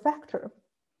structure factor,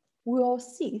 we'll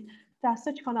see that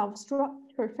such kind of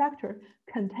structure factor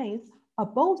contains a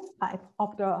Bose type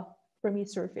of the Fermi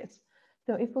surface.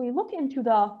 So if we look into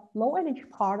the low energy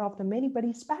part of the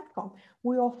many-body spectrum,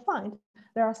 we will find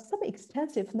there are some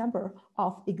extensive number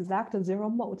of exact zero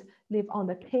modes live on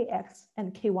the Kx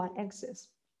and Ky axis.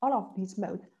 All of these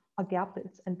modes are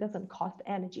gapless and doesn't cost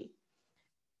energy.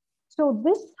 So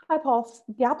this type of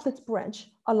gapless branch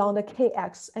along the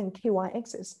Kx and Ky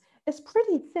axis is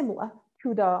pretty similar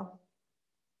to the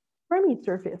Fermi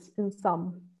surface in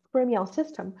some fermion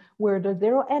system where the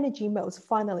zero energy modes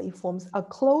finally forms a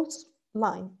closed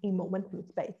line in momentum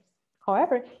space.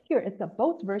 However, here it's a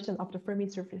Bose version of the Fermi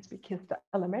surface because the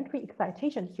elementary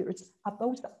excitation here is a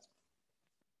boson.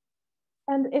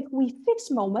 And if we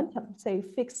fix momentum, say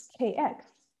fix Kx,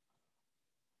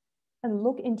 and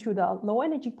look into the low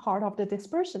energy part of the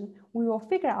dispersion, we will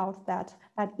figure out that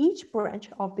at each branch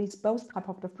of this Bose type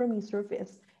of the Fermi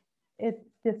surface, it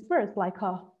disperses like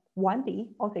a 1D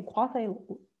or say quasi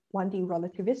 1D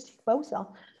relativistic boson.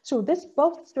 So this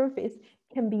Bose surface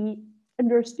can be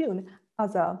understood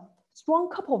as a strong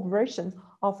coupled version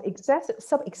of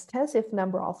sub-extensive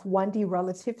number of 1D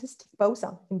relativistic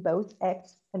boson in both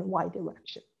X and Y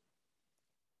direction.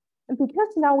 And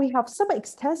because now we have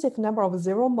sub-extensive number of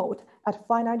zero mode at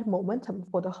finite momentum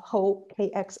for the whole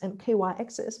Kx and Ky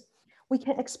axis, we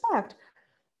can expect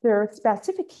their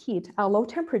specific heat at low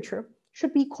temperature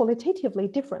should be qualitatively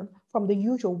different from the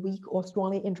usual weak or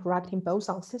strongly interacting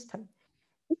boson system.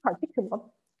 In particular,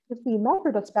 if we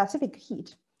measure the specific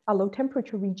heat at low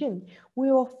temperature region,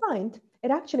 we will find it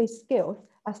actually scales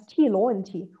as T log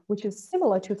T, which is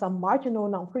similar to some marginal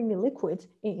non-Fermi liquid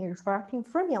in interacting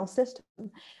fermion system.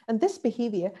 And this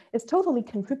behavior is totally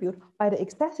contributed by the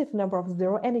excessive number of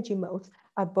zero energy modes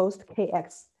at both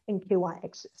Kx and Ky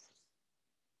axis.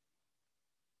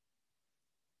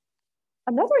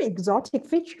 Another exotic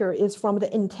feature is from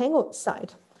the entangled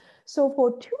side. So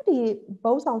for 2D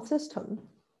boson system,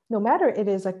 no matter it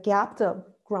is a gapped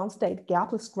ground state,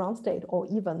 gapless ground state, or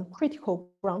even critical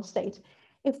ground state,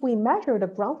 if we measure the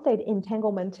ground state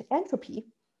entanglement entropy,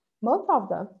 most of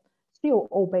them still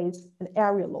obeys an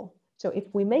area law. So if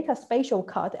we make a spatial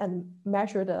cut and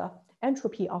measure the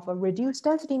entropy of a reduced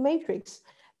density matrix,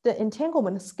 the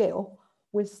entanglement scale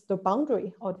with the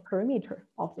boundary or the perimeter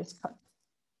of this cut.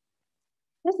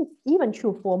 This is even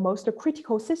true for most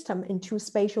critical system in two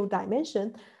spatial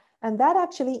dimensions, and that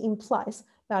actually implies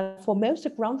that for most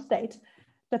ground states,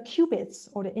 the qubits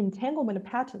or the entanglement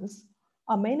patterns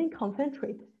are mainly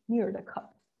concentrated near the cut.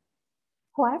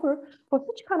 However, for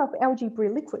such kind of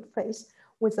algebraic liquid phase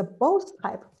with a Bose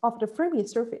type of the Fermi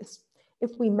surface,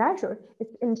 if we measure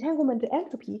its entanglement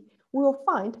entropy, we will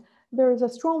find there is a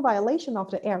strong violation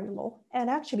of the area law, and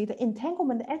actually the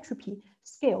entanglement entropy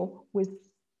scale with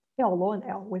L log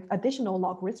L with additional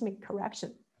logarithmic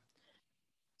correction.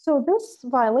 So this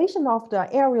violation of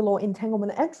the area law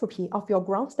entanglement entropy of your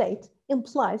ground state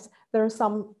implies there is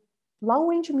some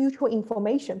long-range mutual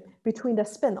information between the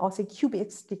spin or say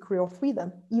qubits degree of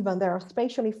freedom, even they are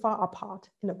spatially far apart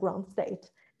in the ground state.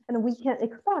 And we can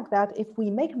expect that if we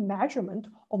make a measurement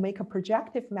or make a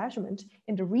projective measurement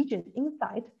in the region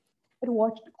inside, it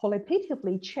will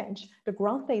qualitatively change the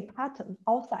ground state pattern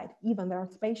outside, even they are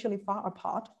spatially far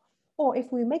apart. Or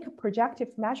if we make a projective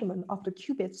measurement of the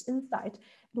qubits inside,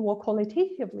 it will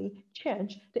qualitatively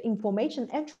change the information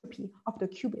entropy of the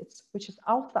qubits, which is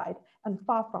outside and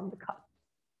far from the cut.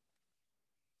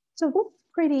 So this is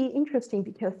pretty interesting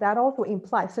because that also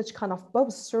implies such kind of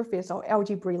Bose surface or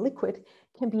algebraic liquid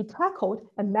can be tackled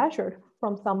and measured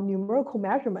from some numerical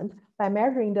measurement by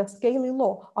measuring the scaling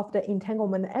law of the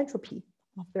entanglement entropy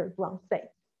of their ground state.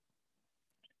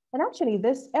 And actually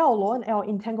this L log L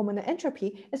entanglement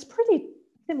entropy is pretty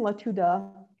similar to the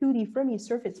 2D Fermi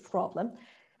surface problem.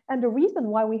 And the reason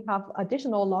why we have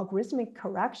additional logarithmic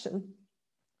correction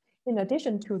in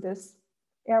addition to this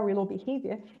areal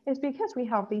behavior is because we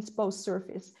have these Bose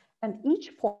surface, and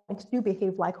each point do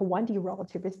behave like a 1D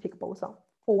relativistic boson.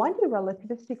 For 1D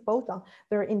relativistic boson,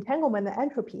 their entanglement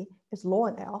entropy is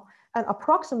ln L, and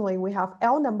approximately we have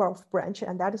L number of branch,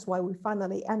 and that is why we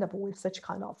finally end up with such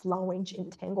kind of long range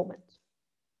entanglement.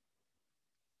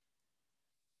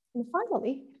 And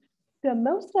finally, the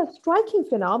most striking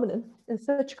phenomenon in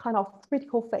such kind of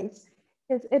critical phase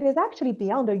is it is actually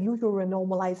beyond the usual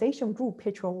renormalization group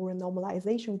picture or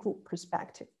renormalization group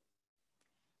perspective.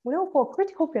 We know for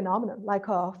critical phenomenon like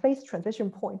a phase transition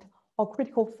point or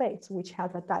critical phase which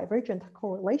has a divergent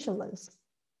correlation length,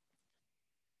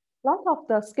 lots of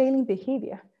the scaling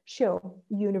behavior show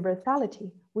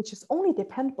universality, which is only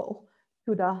dependable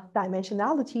to the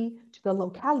dimensionality, to the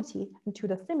locality, and to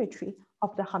the symmetry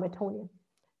of the Hamiltonian.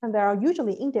 And they are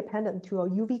usually independent to a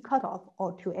UV cutoff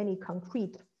or to any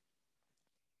concrete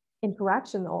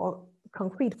interaction or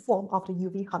concrete form of the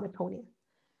UV Hamiltonian.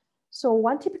 So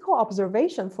one typical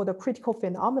observation for the critical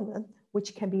phenomenon,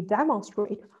 which can be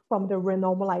demonstrated from the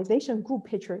renormalization group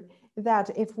picture, is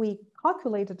that if we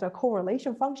calculate the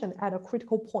correlation function at a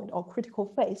critical point or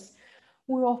critical phase,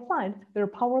 we will find their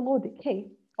power law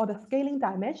decay or the scaling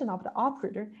dimension of the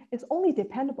operator is only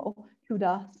dependable to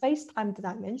the space-time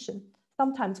dimension,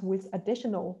 sometimes with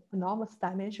additional enormous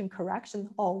dimension correction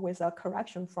or with a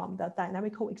correction from the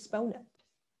dynamical exponent.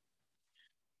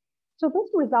 So this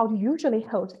result usually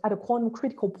holds at a quantum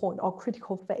critical point or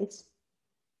critical phase,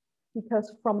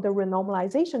 because from the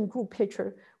renormalization group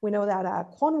picture, we know that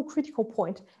at quantum critical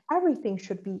point, everything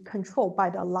should be controlled by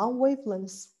the long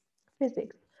wavelength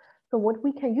physics. So what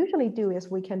we can usually do is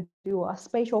we can do a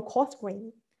spatial coarse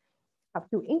grain, have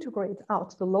to integrate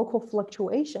out the local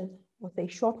fluctuation with a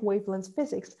short wavelength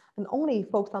physics and only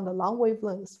focus on the long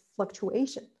wavelength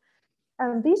fluctuation.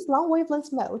 And this long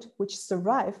wavelength mode, which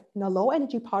survive in the low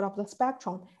energy part of the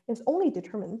spectrum, is only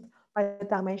determined by the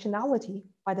dimensionality,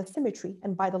 by the symmetry,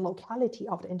 and by the locality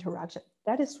of the interaction.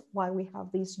 That is why we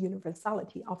have this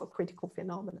universality of a critical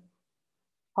phenomenon.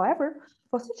 However,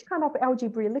 for such kind of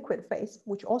algebraic liquid phase,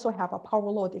 which also have a power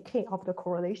law decay of the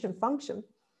correlation function,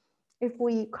 if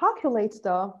we calculate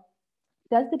the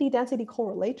density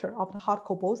correlator of the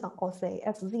hardcore boson, or say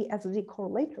SZ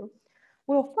correlator,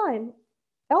 we'll find,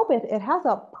 albeit it has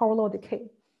a power law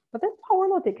decay, but this power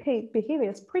law decay behavior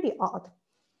is pretty odd.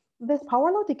 This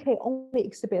power law decay only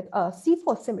exhibits a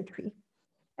C4 symmetry,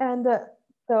 and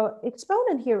the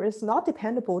exponent here is not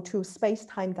dependable to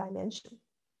space-time dimension.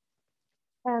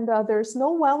 And there's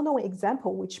no well-known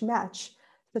example which match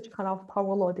such kind of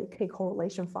power law decay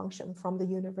correlation function from the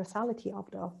universality of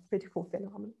the critical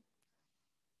phenomenon.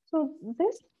 So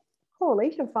this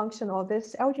correlation function or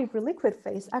this algebraic liquid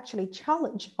phase actually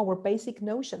challenge our basic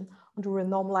notion on the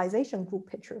renormalization group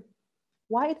picture,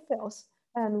 why it fails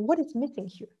and what is missing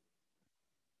here.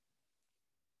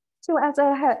 So as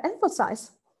I had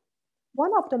emphasized,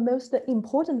 one of the most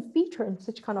important features in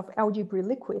such kind of algebraic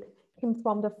liquid came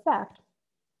from the fact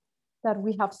that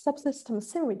we have subsystem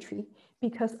symmetry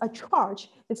because a charge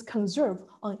is conserved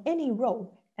on any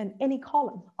row and any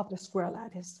column of the square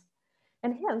lattice.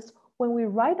 And hence, when we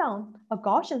write down a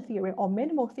Gaussian theory or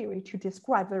minimal theory to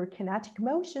describe their kinetic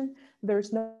motion,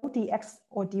 there's no dx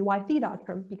or dy theta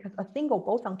term because a single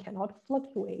boson cannot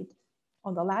fluctuate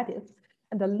on the lattice.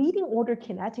 And the leading order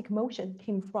kinetic motion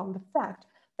came from the fact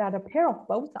that a pair of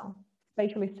bosons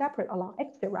spatially separate along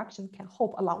x direction can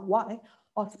hop along y,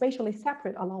 or spatially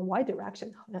separate along y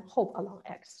direction and hop along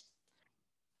x.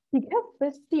 Because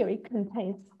this theory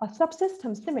contains a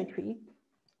subsystem symmetry,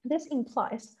 this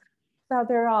implies that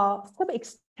there are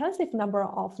sub-extensive number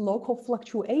of local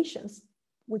fluctuations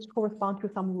which correspond to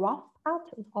some rough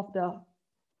pattern of the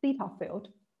theta field,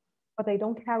 but they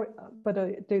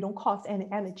don't cause any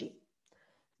energy.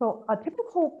 So a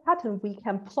typical pattern we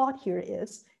can plot here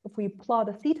is if we plot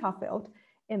a theta field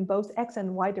in both x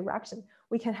and y direction,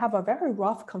 we can have a very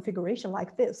rough configuration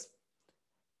like this.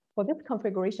 For this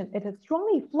configuration, it is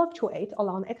strongly fluctuate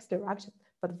along x direction,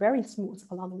 but very smooth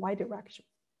along the y direction.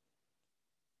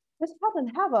 This pattern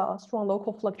have a strong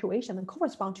local fluctuation and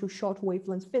correspond to short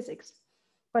wavelength physics.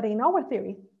 But in our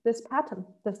theory, this pattern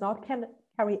does not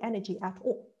carry energy at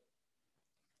all.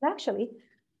 Actually,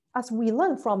 as we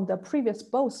learned from the previous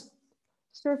Bose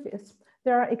surface,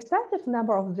 there are excessive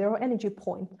number of zero energy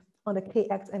points on the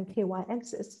kx and ky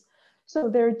axis. So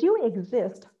there do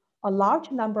exist a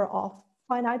large number of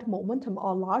finite momentum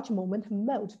or large momentum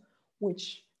mode,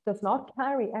 which does not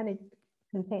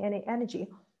contain any energy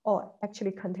or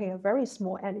actually contain a very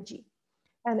small energy.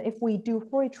 And if we do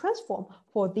Fourier transform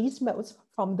for these modes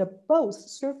from the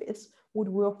Bose surface, what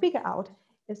we'll figure out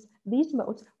is these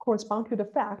modes correspond to the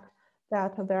fact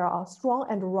that there are strong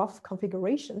and rough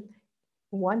configuration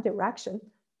in one direction,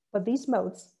 but these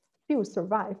modes still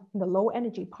survive in the low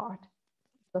energy part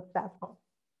of the spectrum.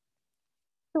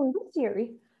 So in this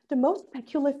theory, the most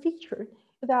peculiar feature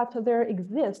is that there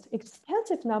exists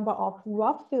extensive number of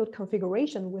rough field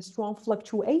configuration with strong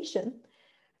fluctuation,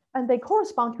 and they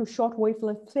correspond to short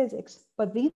wavelength physics,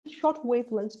 but these short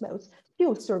wavelength modes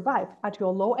still survive at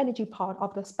your low energy part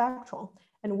of the spectrum,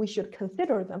 and we should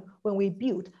consider them when we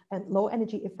build a low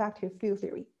energy effective field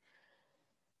theory.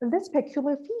 And this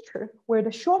peculiar feature, where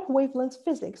the short wavelength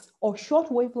physics or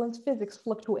short wavelength physics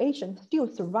fluctuation still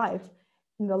survive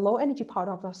in the low energy part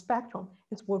of the spectrum,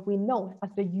 is what we know as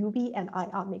the UV and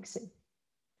IR mixing.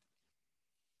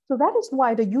 So that is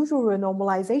why the usual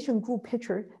renormalization group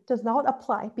picture does not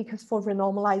apply, because for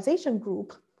renormalization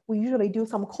group, we usually do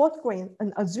some coarse grain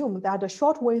and assume that the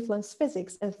short wavelength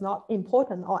physics is not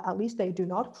important, or at least they do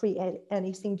not create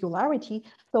any singularity.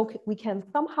 So we can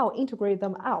somehow integrate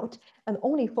them out and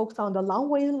only focus on the long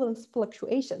wavelength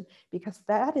fluctuation, because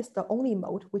that is the only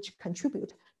mode which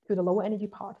contribute to the low energy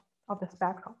part of the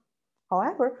spectrum.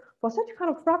 However, for such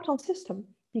kind of fractal system,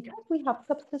 because we have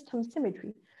subsystem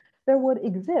symmetry, there would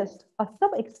exist a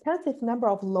sub-extensive number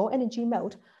of low energy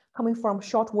modes coming from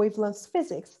short wavelength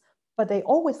physics, but they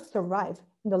always survive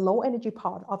in the low energy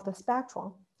part of the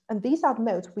spectrum. And these are the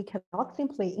modes we cannot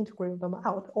simply integrate them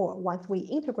out, or once we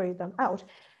integrate them out,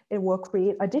 it will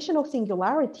create additional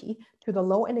singularity to the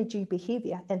low energy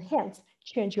behavior and hence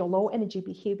change your low energy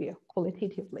behavior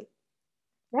qualitatively.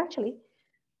 Actually,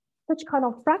 such kind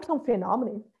of fractal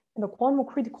phenomenon in the quantum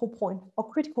critical point or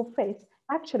critical phase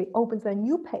actually opens a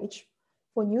new page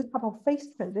for new type of phase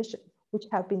transition, which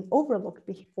have been overlooked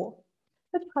before.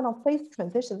 Such kind of phase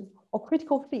transition or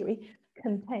critical theory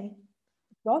contain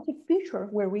exotic feature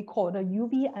where we call the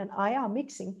UV and IR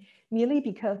mixing, merely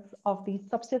because of the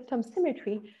subsystem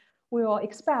symmetry. We will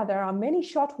expect there are many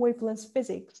short wavelength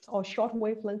physics or short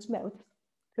wavelength modes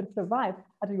could survive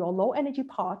at your low energy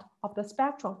part of the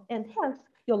spectrum, and hence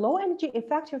your low energy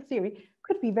effective theory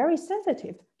could be very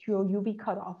sensitive to your UV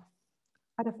cutoff.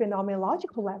 At a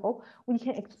phenomenological level, we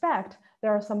can expect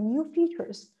there are some new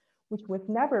features which was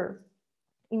never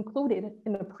included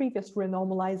in the previous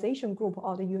renormalization group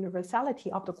or the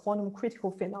universality of the quantum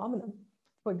critical phenomenon.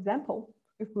 For example,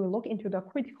 if we look into the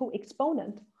critical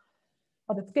exponent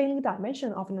or the scaling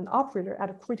dimension of an operator at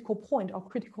a critical point or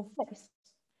critical phase,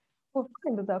 we'll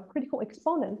find that the critical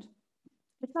exponent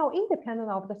is now independent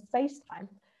of the space-time.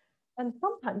 And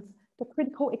sometimes the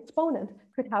critical exponent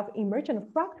could have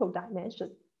emergent fractal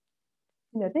dimension.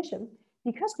 In addition,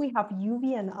 because we have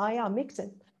UV and IR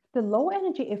mixing, the low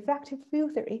energy effective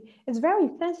field theory is very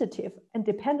sensitive and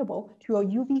dependable to a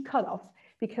UV cutoff,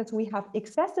 because we have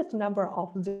excessive number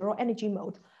of zero energy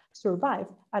modes survive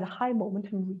at a high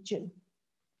momentum region.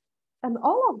 And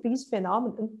all of these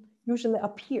phenomena usually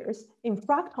appears in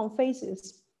fracton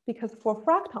phases, because for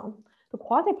fracton, the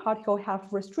quasi-particle have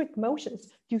restrict motions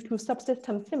due to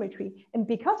subsystem symmetry. And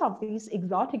because of these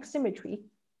exotic symmetry,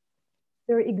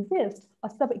 there exists a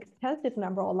sub-extensive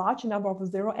number or large number of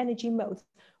zero energy modes,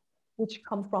 which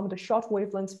come from the short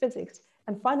wavelength physics.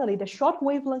 And finally, the short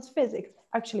wavelength physics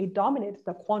actually dominate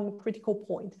the quantum critical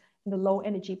point in the low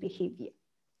energy behavior.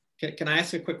 Can I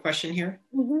ask a quick question here?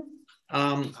 Mm-hmm.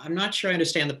 I'm not sure I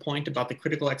understand the point about the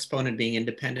critical exponent being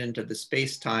independent of the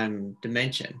space-time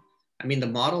dimension. I mean, the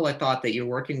model I thought that you're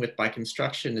working with by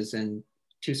construction is in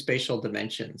two spatial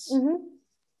dimensions. Mm-hmm.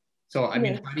 So, I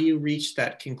mean, how do you reach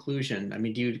that conclusion? I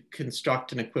mean, do you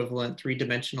construct an equivalent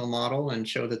three-dimensional model and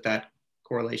show that that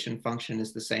correlation function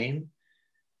is the same?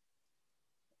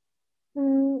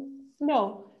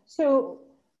 No. So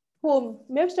for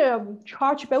most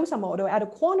charge boson model at a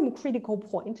quantum critical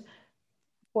point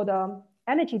for the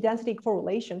energy density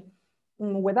correlation,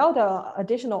 without the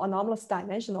additional anomalous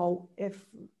dimension, or if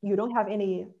you don't have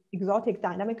any exotic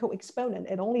dynamical exponent,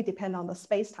 it only depends on the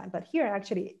space-time. But here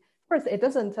actually, first, it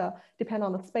doesn't depend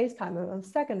on the space-time. And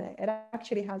second, it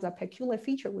actually has a peculiar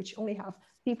feature which only have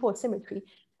dipole symmetry.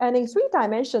 And in 3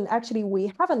 dimension, actually,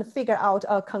 we haven't figured out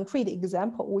a concrete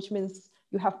example, which means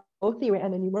you have both theory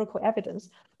and the numerical evidence.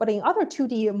 But in other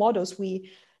 2D models, we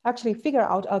actually figure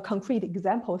out a concrete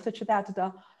example such that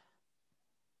the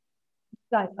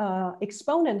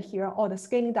exponent here or the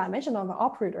scaling dimension of the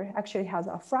operator actually has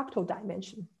a fractal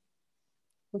dimension,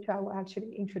 which I will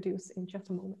actually introduce in just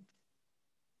a moment.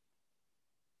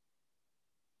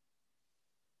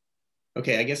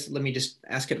 Okay, I guess let me just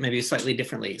ask it maybe slightly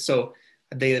differently. So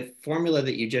the formula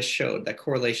that you just showed, that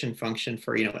correlation function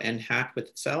for, you know, n hat with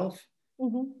itself,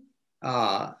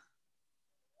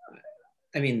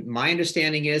 I mean, my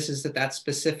understanding is that that's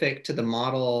specific to the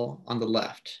model on the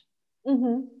left.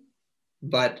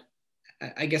 but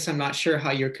I guess I'm not sure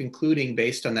how you're concluding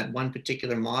based on that one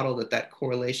particular model that that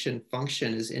correlation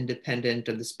function is independent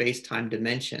of the space-time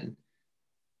dimension.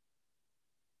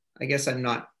 I guess I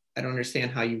don't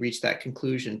understand how you reach that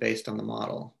conclusion based on the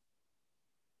model.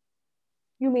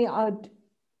 You mean,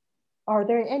 are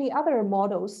there any other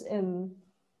models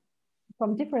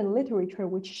from different literature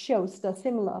which shows the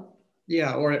similar?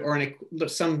 Yeah, or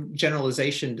some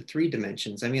generalization to 3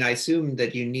 dimensions. I mean, I assume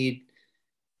that you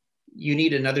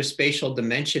need another spatial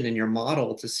dimension in your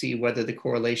model to see whether the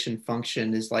correlation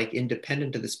function is like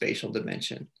independent of the spatial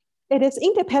dimension. It is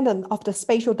independent of the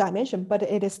spatial dimension, but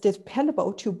it is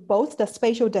dependable to both the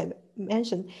spatial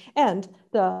dimension and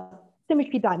the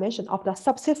symmetry dimension of the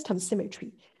subsystem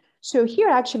symmetry. So here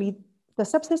actually, the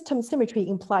subsystem symmetry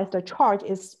implies the charge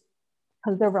is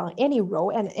conserved on any row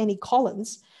and any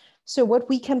columns. So what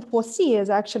we can foresee is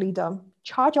actually the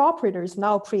charge operator is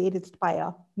now created by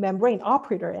a membrane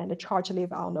operator and the charge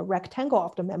live on the rectangle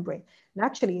of the membrane. And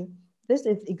actually, this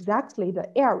is exactly the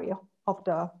area of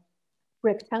the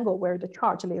rectangle where the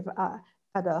charge live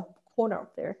at the corner of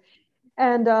there.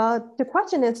 And the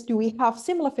question is, do we have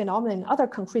similar phenomena in other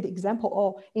concrete example,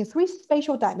 or in 3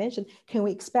 spatial dimensions, can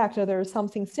we expect that there is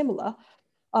something similar?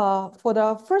 For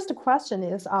the first question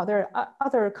is, are there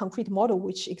other concrete model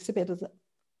which exhibit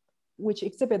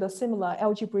a similar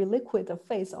algebraic liquid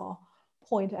phase or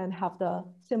point and have the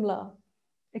similar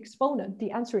exponent? The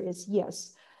answer is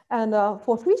yes. And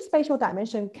for 3 spatial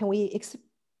dimension, can we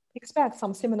expect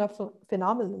some similar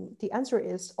phenomenon? The answer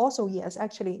is also yes.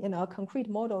 Actually, in a concrete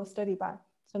model studied by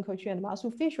Sun Ke Xu and Ma Su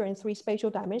Fisher in 3 spatial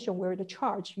dimension, where the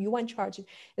charge, U1 charge,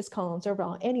 is conserved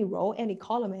on any row, any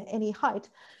column, and any height,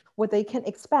 what they can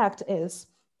expect is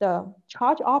the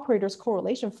charge operator's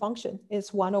correlation function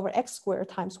is 1 over x squared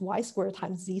times y squared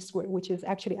times z squared, which is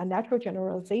actually a natural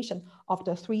generalization of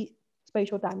the 3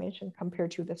 spatial dimension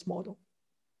compared to this model.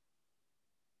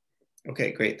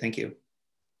 Okay, great, thank you.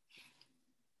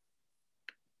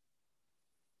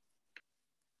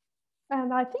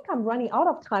 And I think I'm running out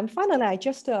of time. Finally, I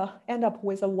just end up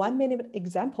with a 1-minute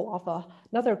example of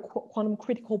another quantum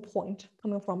critical point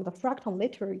coming from the fracton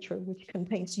literature, which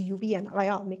contains UV and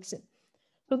ion mixing.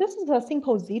 So this is a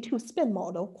simple Z2 spin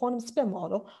model, quantum spin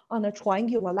model on a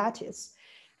triangular lattice.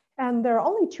 And there are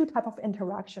only 2 types of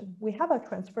interaction. We have a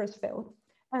transverse field,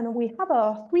 and we have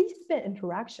a 3-spin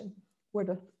interaction, where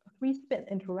the 3 spin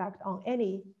interact on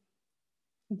any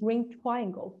green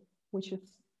triangle, which is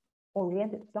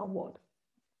oriented downward.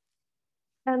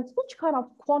 And such kind of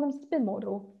quantum spin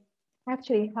model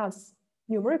actually has,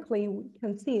 numerically, we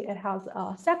can see it has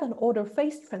a 2nd order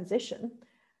phase transition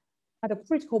at a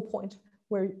critical point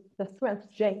where the strength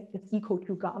J is equal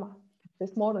to gamma.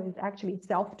 This model is actually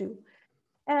self-due.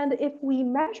 And if we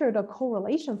measure the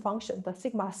correlation function, the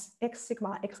sigma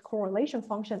x correlation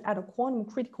function at a quantum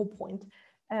critical point,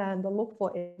 and look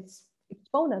for its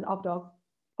exponent of the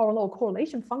power law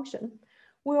correlation function,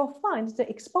 we will find the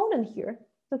exponent here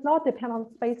does not depend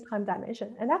on space-time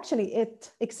dimension. And actually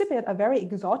it exhibits a very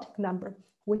exotic number,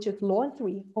 which is ln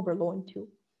 3 over ln 2.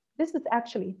 This is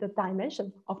actually the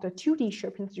dimension of the 2D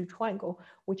Sierpinski triangle,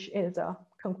 which is a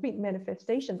concrete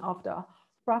manifestation of the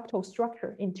fractal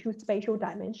structure in 2 spatial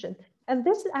dimensions. And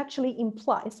this actually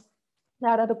implies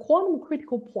that at the quantum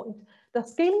critical point, the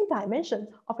scaling dimension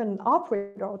of an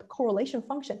operator or the correlation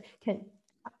function can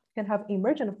have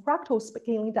emergent fractal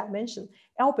scaling dimension,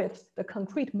 albeit the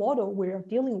concrete model we're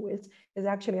dealing with is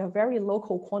actually a very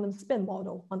local quantum spin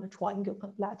model on the triangular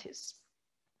lattice.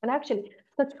 And actually,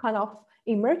 such kind of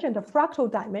emergent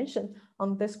fractal dimension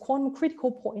on this quantum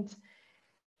critical point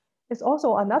is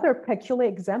also another peculiar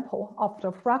example of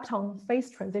the fracton phase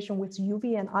transition with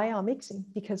UV and ion mixing,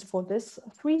 because for this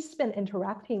 3-spin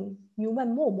interacting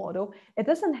Newman Moore model, it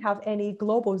doesn't have any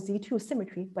global Z2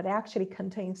 symmetry, but it actually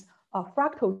contains a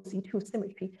fractal Z2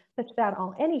 symmetry, such that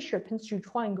on any Sierpinski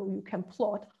triangle, you can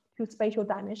plot 2 spatial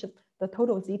dimensions. The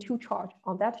total Z2 charge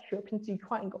on that Sierpinski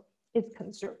triangle is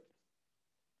conserved.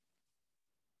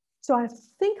 So I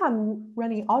think I'm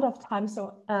running out of time.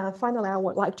 So finally, I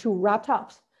would like to wrap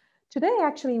up. Today,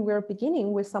 actually, we're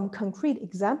beginning with some concrete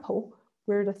example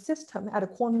where the system at a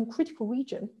quantum critical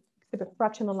region exhibit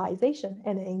fractionalization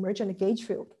and an emergent gauge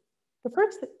field. The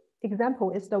first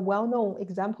example is the well-known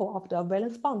example of the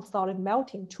valence bond solid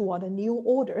melting toward a new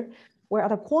order, where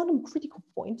at a quantum critical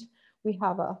point, we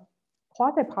have a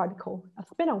quasi-particle, a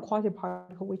spin-on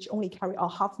quasi-particle, which only carry a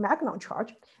half magnon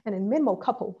charge, and a minimal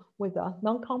couple with a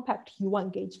non-compact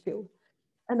U1 gauge field.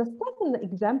 And the second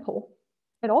example,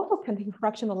 it also contains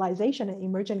fractionalization and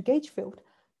emergent gauge field,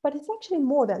 but it's actually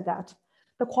more than that.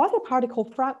 The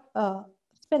quasi-particle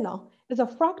spin-on is a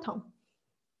fracton,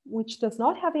 which does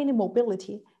not have any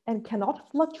mobility, and cannot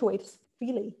fluctuate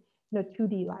freely in a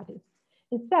 2D lattice.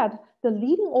 Instead, the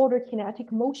leading order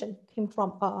kinetic motion came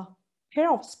from a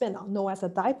pair of spinor known as a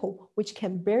dipole, which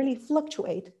can barely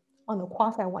fluctuate on a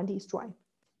quasi-1D stripe.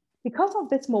 Because of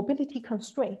this mobility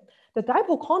constraint, the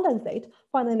dipole condensate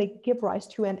finally gave rise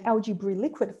to an algebraic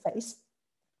liquid phase,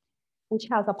 which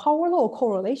has a power law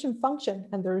correlation function,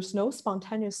 and there is no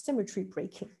spontaneous symmetry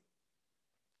breaking.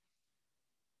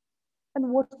 And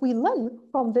what we learn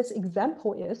from this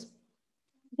example is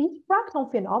these fractal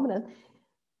phenomenon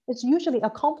is usually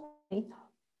accompanied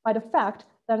by the fact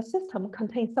that a system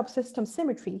contains subsystem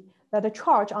symmetry, that the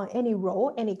charge on any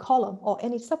row, any column, or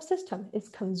any subsystem is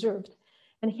conserved,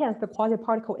 and hence the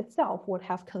quasi-particle itself would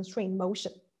have constrained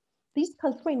motion. These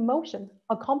constrained motion,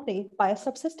 accompanied by a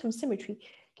subsystem symmetry,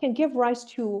 can give rise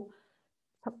to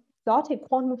exotic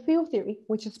quantum field theory,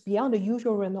 which is beyond the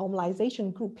usual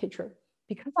renormalization group picture.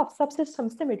 Because of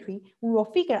subsystem symmetry, we will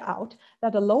figure out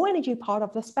that the low energy part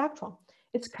of the spectrum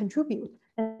is contributed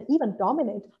and even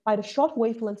dominated by the short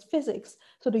wavelength physics.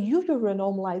 So the usual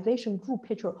renormalization group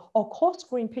picture or coarse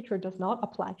grain picture does not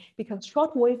apply because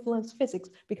short wavelength physics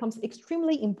becomes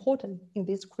extremely important in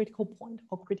this critical point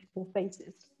or critical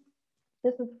phases.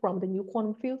 This is from the new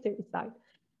quantum field theory side.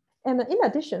 And in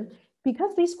addition,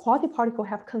 because these quasi-particles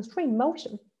have constrained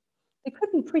motion, it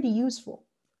could be pretty useful.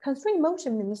 Constrained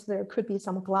motion means there could be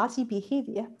some glassy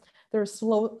behavior. Their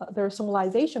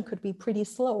thermalization could be pretty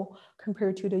slow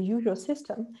compared to the usual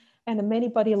system, and the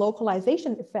many-body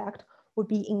localization effect would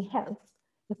be enhanced.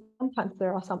 And sometimes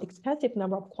there are some expensive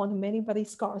number of quantum many-body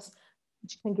scars,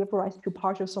 which can give rise to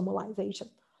partial thermalization.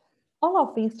 All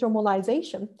of these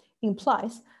thermalization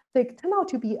implies they turn out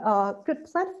to be a good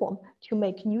platform to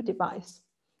make new device.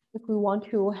 If we want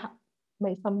to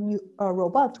make some new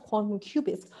robust quantum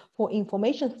qubits for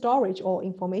information storage or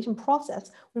information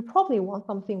process, we probably want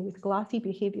something with glassy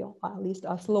behavior, or at least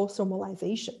a slow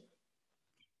thermalization.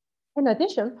 In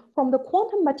addition, from the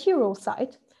quantum material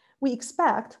side, we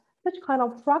expect such kind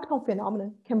of fractal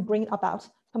phenomenon can bring about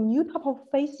some new type of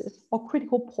phases or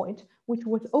critical point which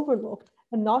was overlooked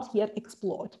and not yet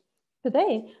explored.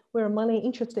 Today, we're mainly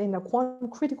interested in the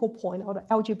quantum critical point or the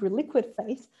algebraic liquid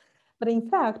phase, but in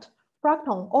fact,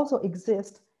 fractons also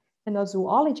exist in a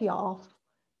zoology of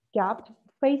gapped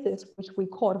phases, which we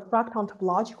call the fractal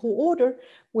topological order,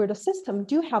 where the system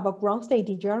do have a ground state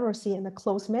degeneracy and a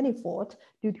closed manifold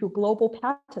due to global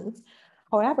patterns.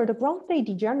 However, the ground state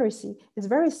degeneracy is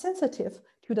very sensitive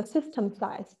to the system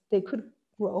size. They could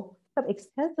grow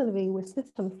sub-extensively with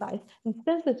system size and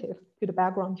sensitive to the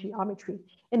background geometry.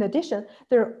 In addition,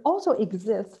 there also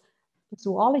exists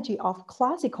zoology of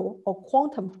classical or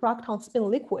quantum fractal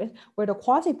spin liquid, where the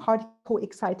quasi-particle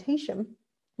excitation,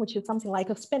 which is something like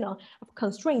a spinor of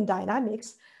constrained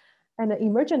dynamics, and the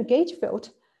emergent gauge field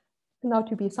turn out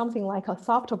to be something like a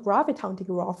soft graviton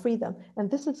degree of freedom.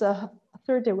 And this is a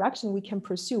third direction we can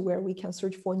pursue, where we can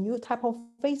search for new type of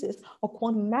phases or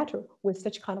quantum matter with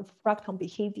such kind of fractal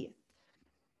behavior.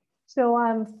 So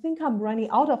I think I'm running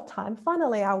out of time.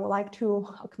 Finally, I would like to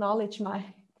acknowledge my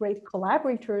great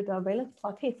collaborator. The valence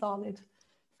Plaquet solid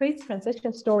phase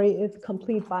transition story is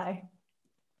complete by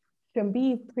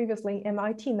Zhengbi, previously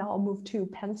MIT, now moved to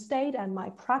Penn State, and my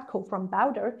practical from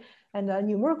Boulder. And the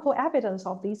numerical evidence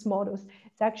of these models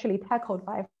is actually tackled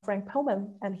by Frank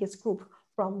Pullman and his group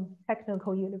from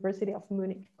Technical University of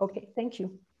Munich. Okay, thank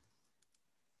you.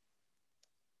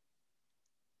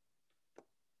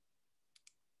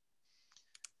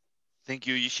 Thank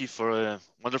you, Yizhi, for a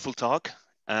wonderful talk.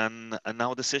 And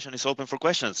now the session is open for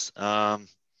questions.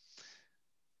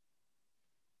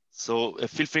 So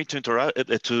feel free to interrupt,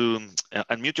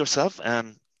 unmute yourself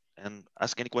and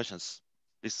ask any questions.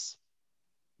 Please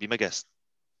be my guest.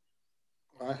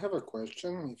 I have a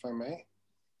question, if I may.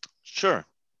 Sure.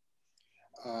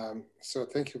 So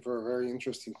thank you for a very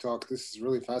interesting talk. This is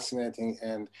really fascinating,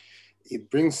 and it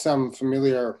brings some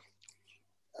familiar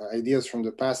ideas from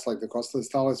the past, like the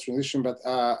Kostelis-Thales transition.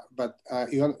 But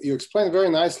you explained very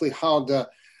nicely how the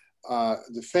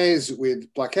phase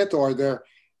with plaquette order,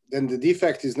 then the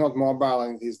defect is not mobile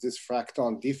and it is this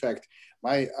fracton defect.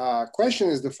 My question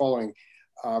is the following.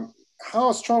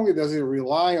 How strongly does it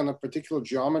rely on a particular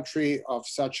geometry of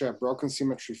such a broken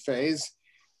symmetry phase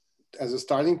as a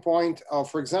starting point?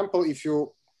 For example, if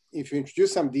you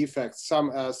introduce some defects,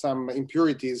 some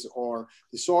impurities or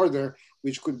disorder,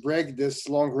 which could break this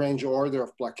long-range order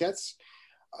of plaquettes,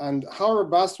 and how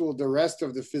robust will the rest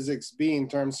of the physics be in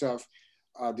terms of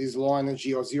these low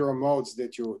energy or zero modes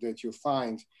that you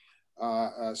find?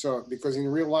 So because in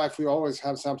real life, we always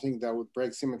have something that would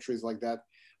break symmetries like that.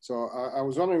 So I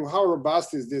was wondering, how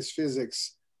robust is this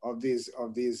physics of these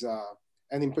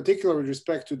And in particular, with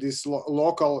respect to this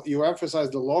local, you emphasize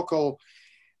the local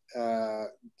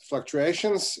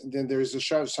fluctuations. Then there is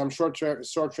some short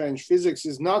range physics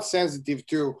is not sensitive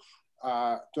to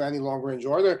any long range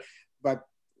order, but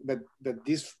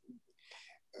these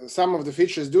some of the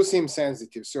features do seem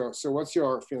sensitive. So what's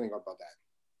your feeling about that?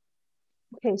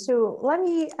 Okay, so let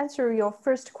me answer your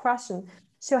first question.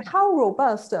 So how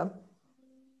robust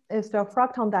is the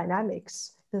fracton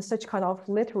dynamics in such kind of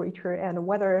literature, and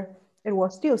whether it will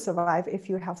still survive if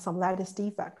you have some lattice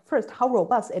defect? First, how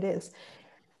robust it is.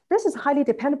 This is highly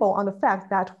dependable on the fact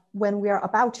that when we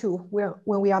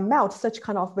are melt such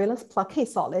kind of valence plaquette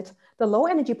solid, the low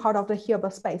energy part of the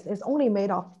Hilbert space is only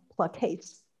made of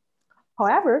plaquettes.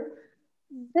 However,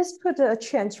 this could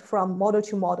change from model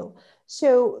to model.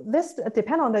 So this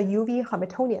depends on the UV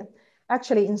Hamiltonian.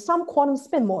 Actually, in some quantum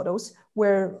spin models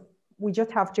where we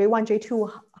just have J1,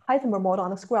 J2 Heisenberg model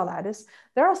on a square lattice,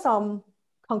 there are some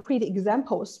concrete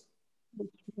examples which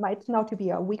might not to be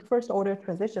a weak first order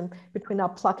transition between a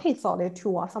plaquette solid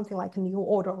to something like a new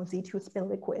order or Z2 spin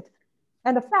liquid.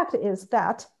 And the fact is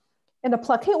that in the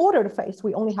plaquette ordered phase,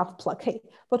 we only have plaquette.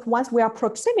 But once we are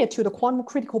proximate to the quantum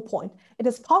critical point, it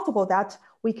is possible that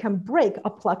we can break a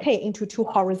plaquette into two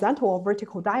horizontal or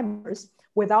vertical dimers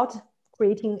without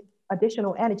creating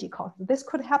additional energy cost. This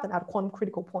could happen at quantum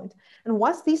critical point. And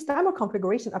once these dimer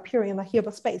configurations appear in the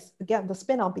Hilbert space, again, the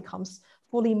spin-on becomes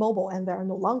fully mobile and there are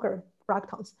no longer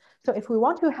fractons. So if we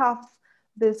want to have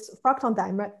this fracton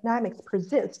dynamics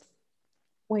persist,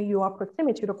 when you are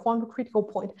proximate to the quantum critical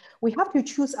point, we have to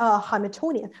choose a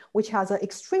Hamiltonian, which has an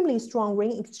extremely strong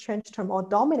ring exchange term or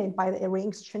dominated by the ring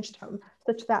exchange term,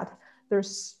 such that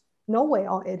there's no way,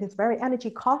 or it is very energy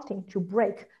costing to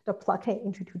break the plaquette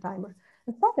into two dimer.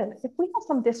 And second, if we have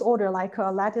some disorder like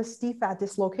a lattice defect,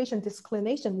 dislocation,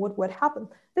 disclination, what would happen?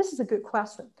 This is a good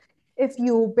question. If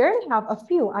you barely have a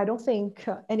few, I don't think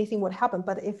anything would happen,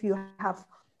 but if you have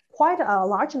quite a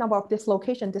large number of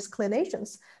dislocation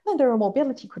disclinations, then their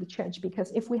mobility could change, because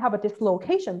if we have a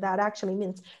dislocation, that actually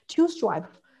means two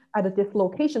stripes at the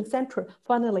dislocation center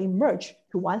finally merge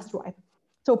to one stripe.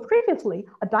 So previously,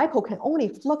 a dipole can only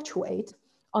fluctuate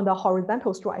on the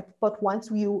horizontal stripe, but once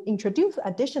you introduce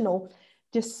additional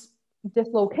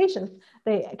dislocations,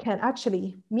 they can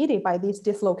actually mediate by these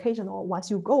dislocations, or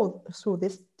once you go through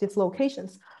these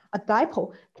dislocations, a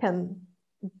dipole can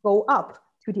go up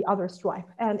to the other stripe.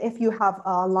 And if you have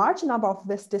a large number of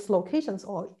these dislocations,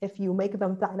 or if you make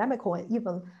them dynamical and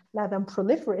even let them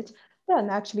proliferate, then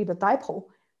actually the dipole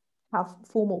have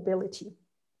full mobility.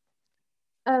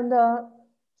 And the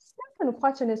second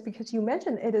question is, because you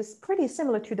mentioned it is pretty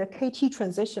similar to the KT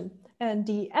transition. And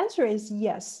the answer is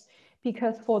yes,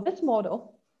 because for this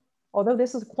model, although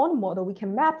this is a quantum model, we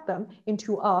can map them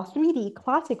into a 3D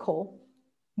classical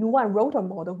U1 rotor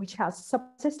model, which has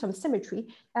subsystem symmetry.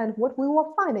 And what we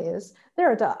will find is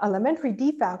there the elementary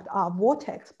defect of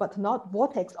vortex, but not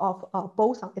vortex of a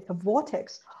boson. It's a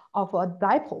vortex of a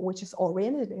dipole, which is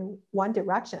oriented in one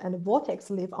direction, and the vortex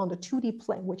live on the 2D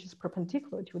plane, which is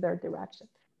perpendicular to their direction.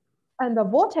 And the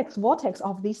vortex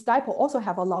of these dipole also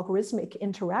have a logarithmic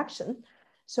interaction.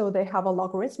 So they have a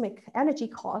logarithmic energy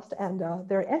cost, and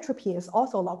their entropy is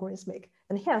also logarithmic.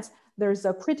 And hence, there's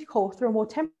a critical thermal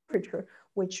temperature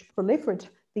which proliferate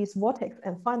these vortex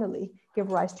and finally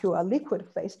give rise to a liquid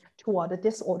phase toward the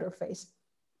disorder phase.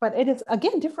 But it is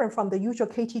again different from the usual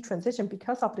KT transition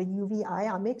because of the UV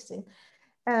ion mixing.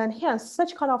 And hence,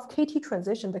 such kind of KT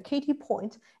transition, the KT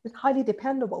point is highly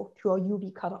dependable to a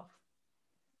UV cutoff.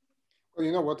 Well,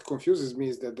 you know, what confuses me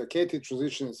is that the KT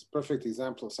transition is a perfect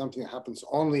example of something that happens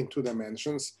only in 2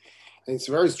 dimensions. And it's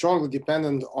very strongly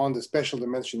dependent on the spatial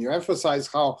dimension. You emphasize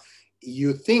how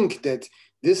you think that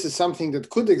this is something that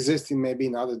could exist in maybe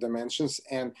in other dimensions.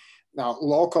 And now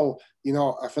local, you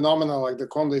know, a phenomena like the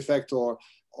Kondo effect or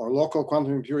local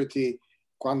quantum impurity,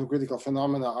 quantum critical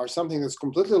phenomena are something that's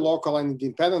completely local and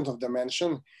independent of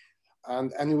dimension.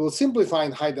 And it will simplify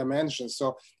in high dimensions.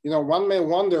 So, you know, one may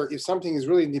wonder if something is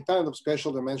really independent of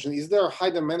spatial dimension, is there a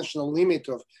high dimensional limit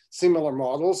of similar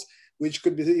models, which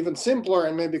could be even simpler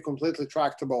and maybe completely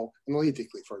tractable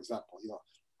analytically, for example, you know?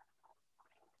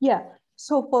 Yeah,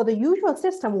 so for the usual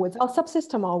system without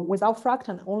subsystem or without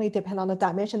fracton only depend on the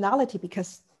dimensionality,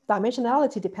 because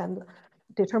dimensionality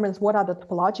determines what are the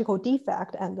topological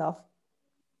defect and the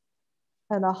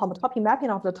homotopy mapping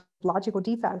of the topological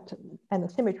defect and the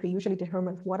symmetry usually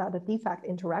determines what are the defect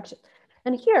interaction.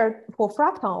 And here for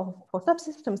fractal, for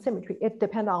subsystem symmetry, it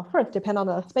depends on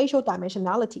the spatial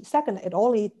dimensionality. Second, it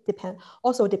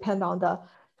also depend on the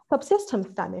subsystem's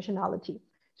dimensionality.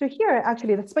 So here,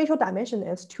 actually, the spatial dimension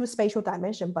is 2 spatial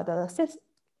dimensions, but the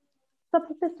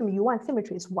subsystem U1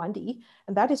 symmetry is 1D,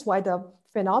 and that is why the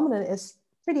phenomenon is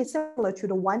pretty similar to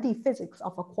the 1D physics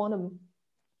of a quantum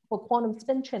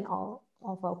spin chain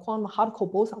of a quantum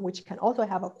hardcore boson, which can also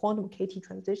have a quantum KT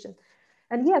transition.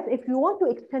 And yes, if you want to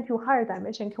extend to a higher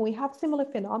dimension, can we have similar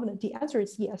phenomena? The answer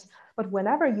is yes. But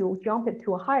whenever you jump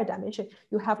into a higher dimension,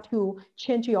 you have to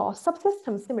change your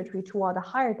subsystem symmetry toward a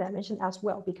higher dimension as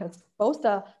well, because both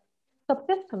the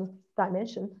subsystem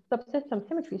dimension, subsystem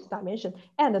symmetry's dimension,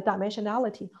 and the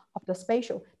dimensionality of the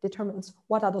spatial determines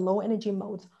what are the low energy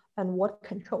modes and what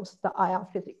controls the ion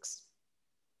physics.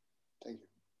 Thank you.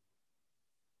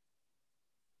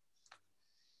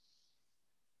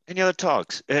 Any other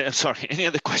talks? Sorry, any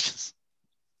other questions?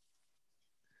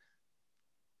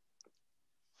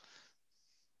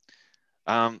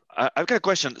 I've got a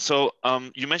question. So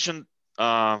you mentioned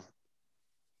a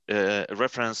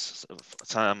reference of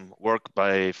some work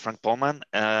by Frank Polman.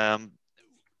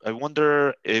 I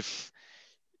wonder if,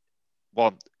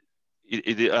 well,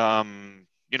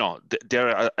 you know,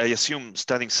 they're, I assume,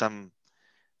 studying some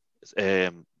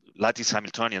lattice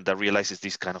Hamiltonian that realizes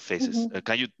these kind of phases.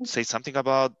 Can you say something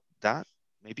about that,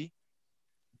 maybe?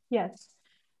 Yes.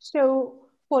 So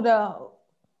for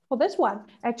this one,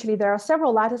 actually, there are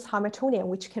several lattice Hamiltonian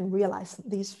which can realize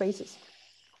these phases.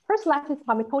 First lattice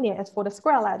Hamiltonian is for the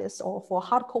square lattice or for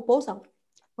hardcore boson.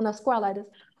 On a square lattice,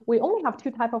 we only have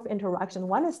two types of interaction.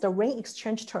 One is the ring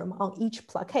exchange term on each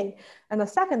plaquet, and the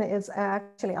second is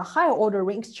actually a higher order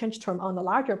ring exchange term on the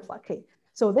larger plaquet.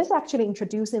 So this actually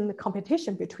introducing the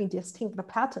competition between distinct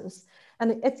patterns.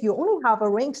 And if you only have a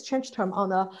ring exchange term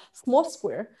on a small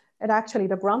square, and actually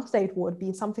the ground state would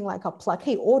be something like a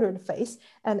plaquet ordered phase.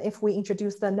 And if we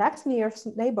introduce the next nearest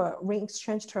neighbor ring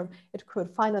exchange term, it could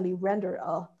finally render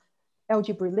a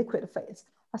algebraic liquid phase.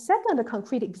 A second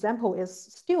concrete example is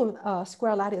still a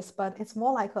square lattice, but it's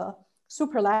more like a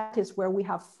super lattice where we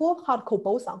have 4 hardcore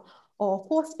boson or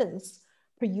 4 spins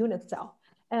per unit cell.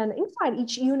 And inside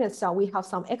each unit cell, we have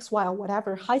some XY or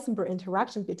whatever Heisenberg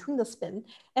interaction between the spin.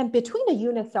 And between the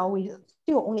unit cell, we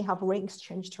still only have ring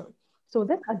exchange term. So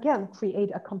this again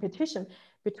create a competition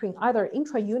between either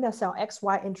intra-unit cell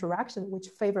XY interaction, which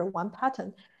favor one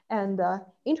pattern, and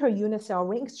inter-unit cell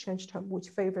ring exchange term, which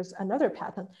favors another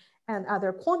pattern. And at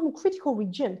the quantum critical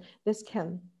region, this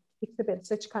can exhibit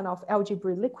such kind of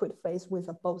algebraic liquid phase with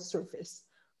a Bose surface.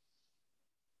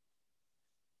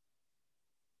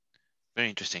 Very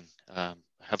interesting. I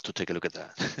have to take a look at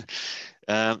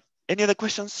that. Any other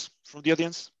questions from the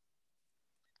audience?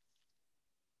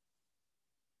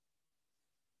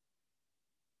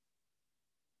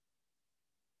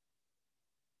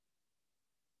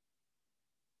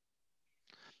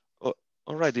 Oh,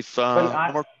 all right. If Well,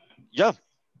 no more, yeah.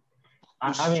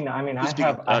 I mean, I speaking?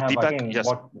 have Deepak, again yes.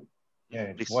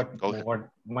 what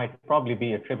might probably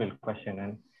be a trivial question,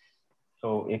 and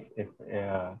so if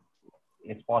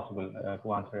it's possible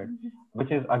to answer it,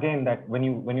 which is again that when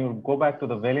you go back to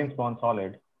the valence bond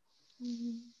solid,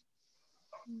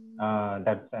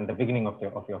 that's at the beginning of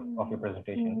your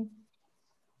presentation,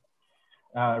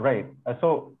 right?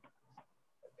 So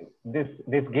this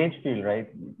gauge field, right?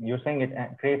 You're saying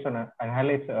it creates an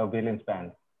annihilates a valence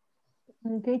band.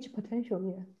 Gauge potential,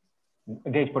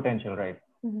 yeah. Gauge potential, right?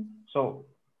 So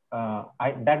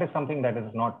that is something that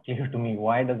is not clear to me.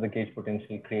 Why does the gauge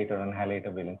potential create or annihilate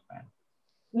a valence band?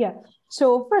 Yeah.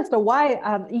 So first, why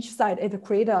at each side it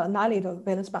create an annihilated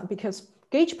valence band? Because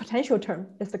gauge potential term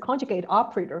is the conjugate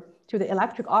operator to the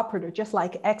electric operator, just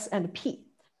like X and P.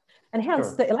 And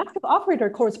hence, the electric operator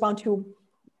correspond to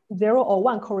 0 or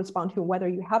 1 correspond to whether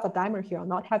you have a dimer here or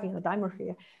not having a dimer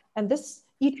here. And this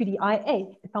e to the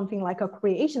IA is something like a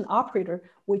creation operator,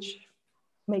 which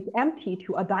make empty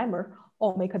to a dimer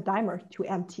or make a dimer to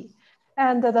empty.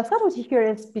 And the subtlety here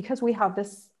is because we have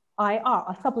this IR,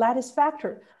 a sublattice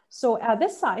factor. So at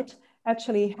this site,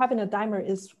 actually having a dimer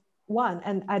is 1,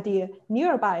 and at the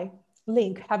nearby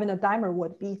link, having a dimer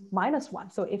would be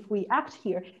 -1. So if we act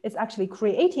here, it's actually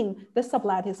creating this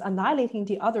sublattice, annihilating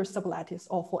the other sublattice,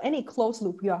 or for any closed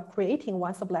loop, you are creating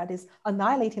one sublattice,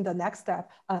 annihilating the next step,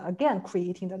 again,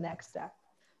 creating the next step.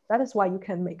 That is why you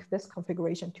can make this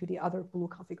configuration to the other blue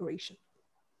configuration.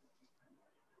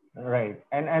 Right,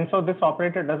 and so this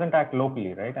operator doesn't act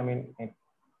locally, right? I mean,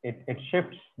 it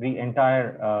shifts the entire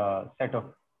set of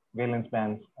valence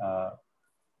bands,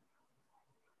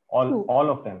 all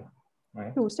of them,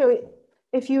 right? So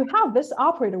if you have this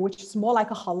operator, which is more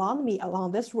like a holonomy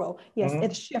along this row, yes,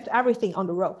 it shifts everything on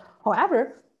the row. However,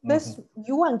 this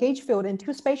U1 gauge field in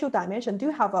 2 spatial dimensions do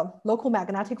have a local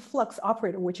magnetic flux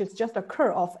operator, which is just a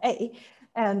curl of A.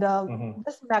 And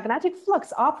this magnetic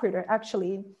flux operator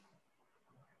actually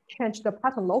change the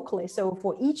pattern locally. So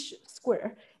for each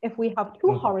square, If we have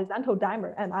two horizontal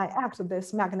dimer and I act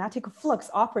this magnetic flux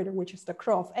operator, which is the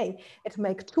curl of A, it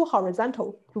makes two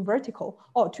horizontal to vertical,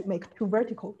 or to make two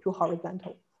vertical to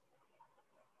horizontal.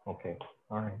 Okay,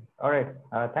 all right,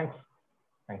 thanks,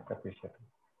 appreciate it.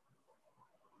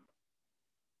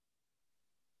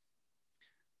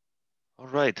 All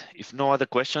right, if no other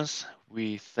questions,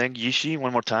 we thank Yizhi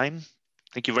one more time.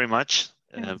 Thank you very much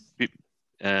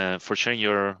for sharing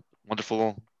your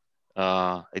wonderful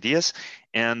ideas.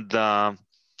 And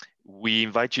we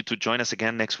invite you to join us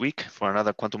again next week for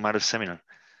another Quantum Matters seminar.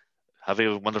 Have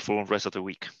a wonderful rest of the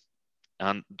week.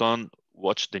 And don't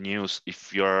watch the news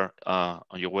if you're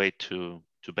on your way to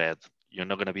bed. You're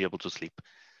not going to be able to sleep.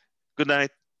 Good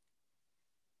night.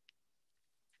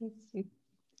 Thank you.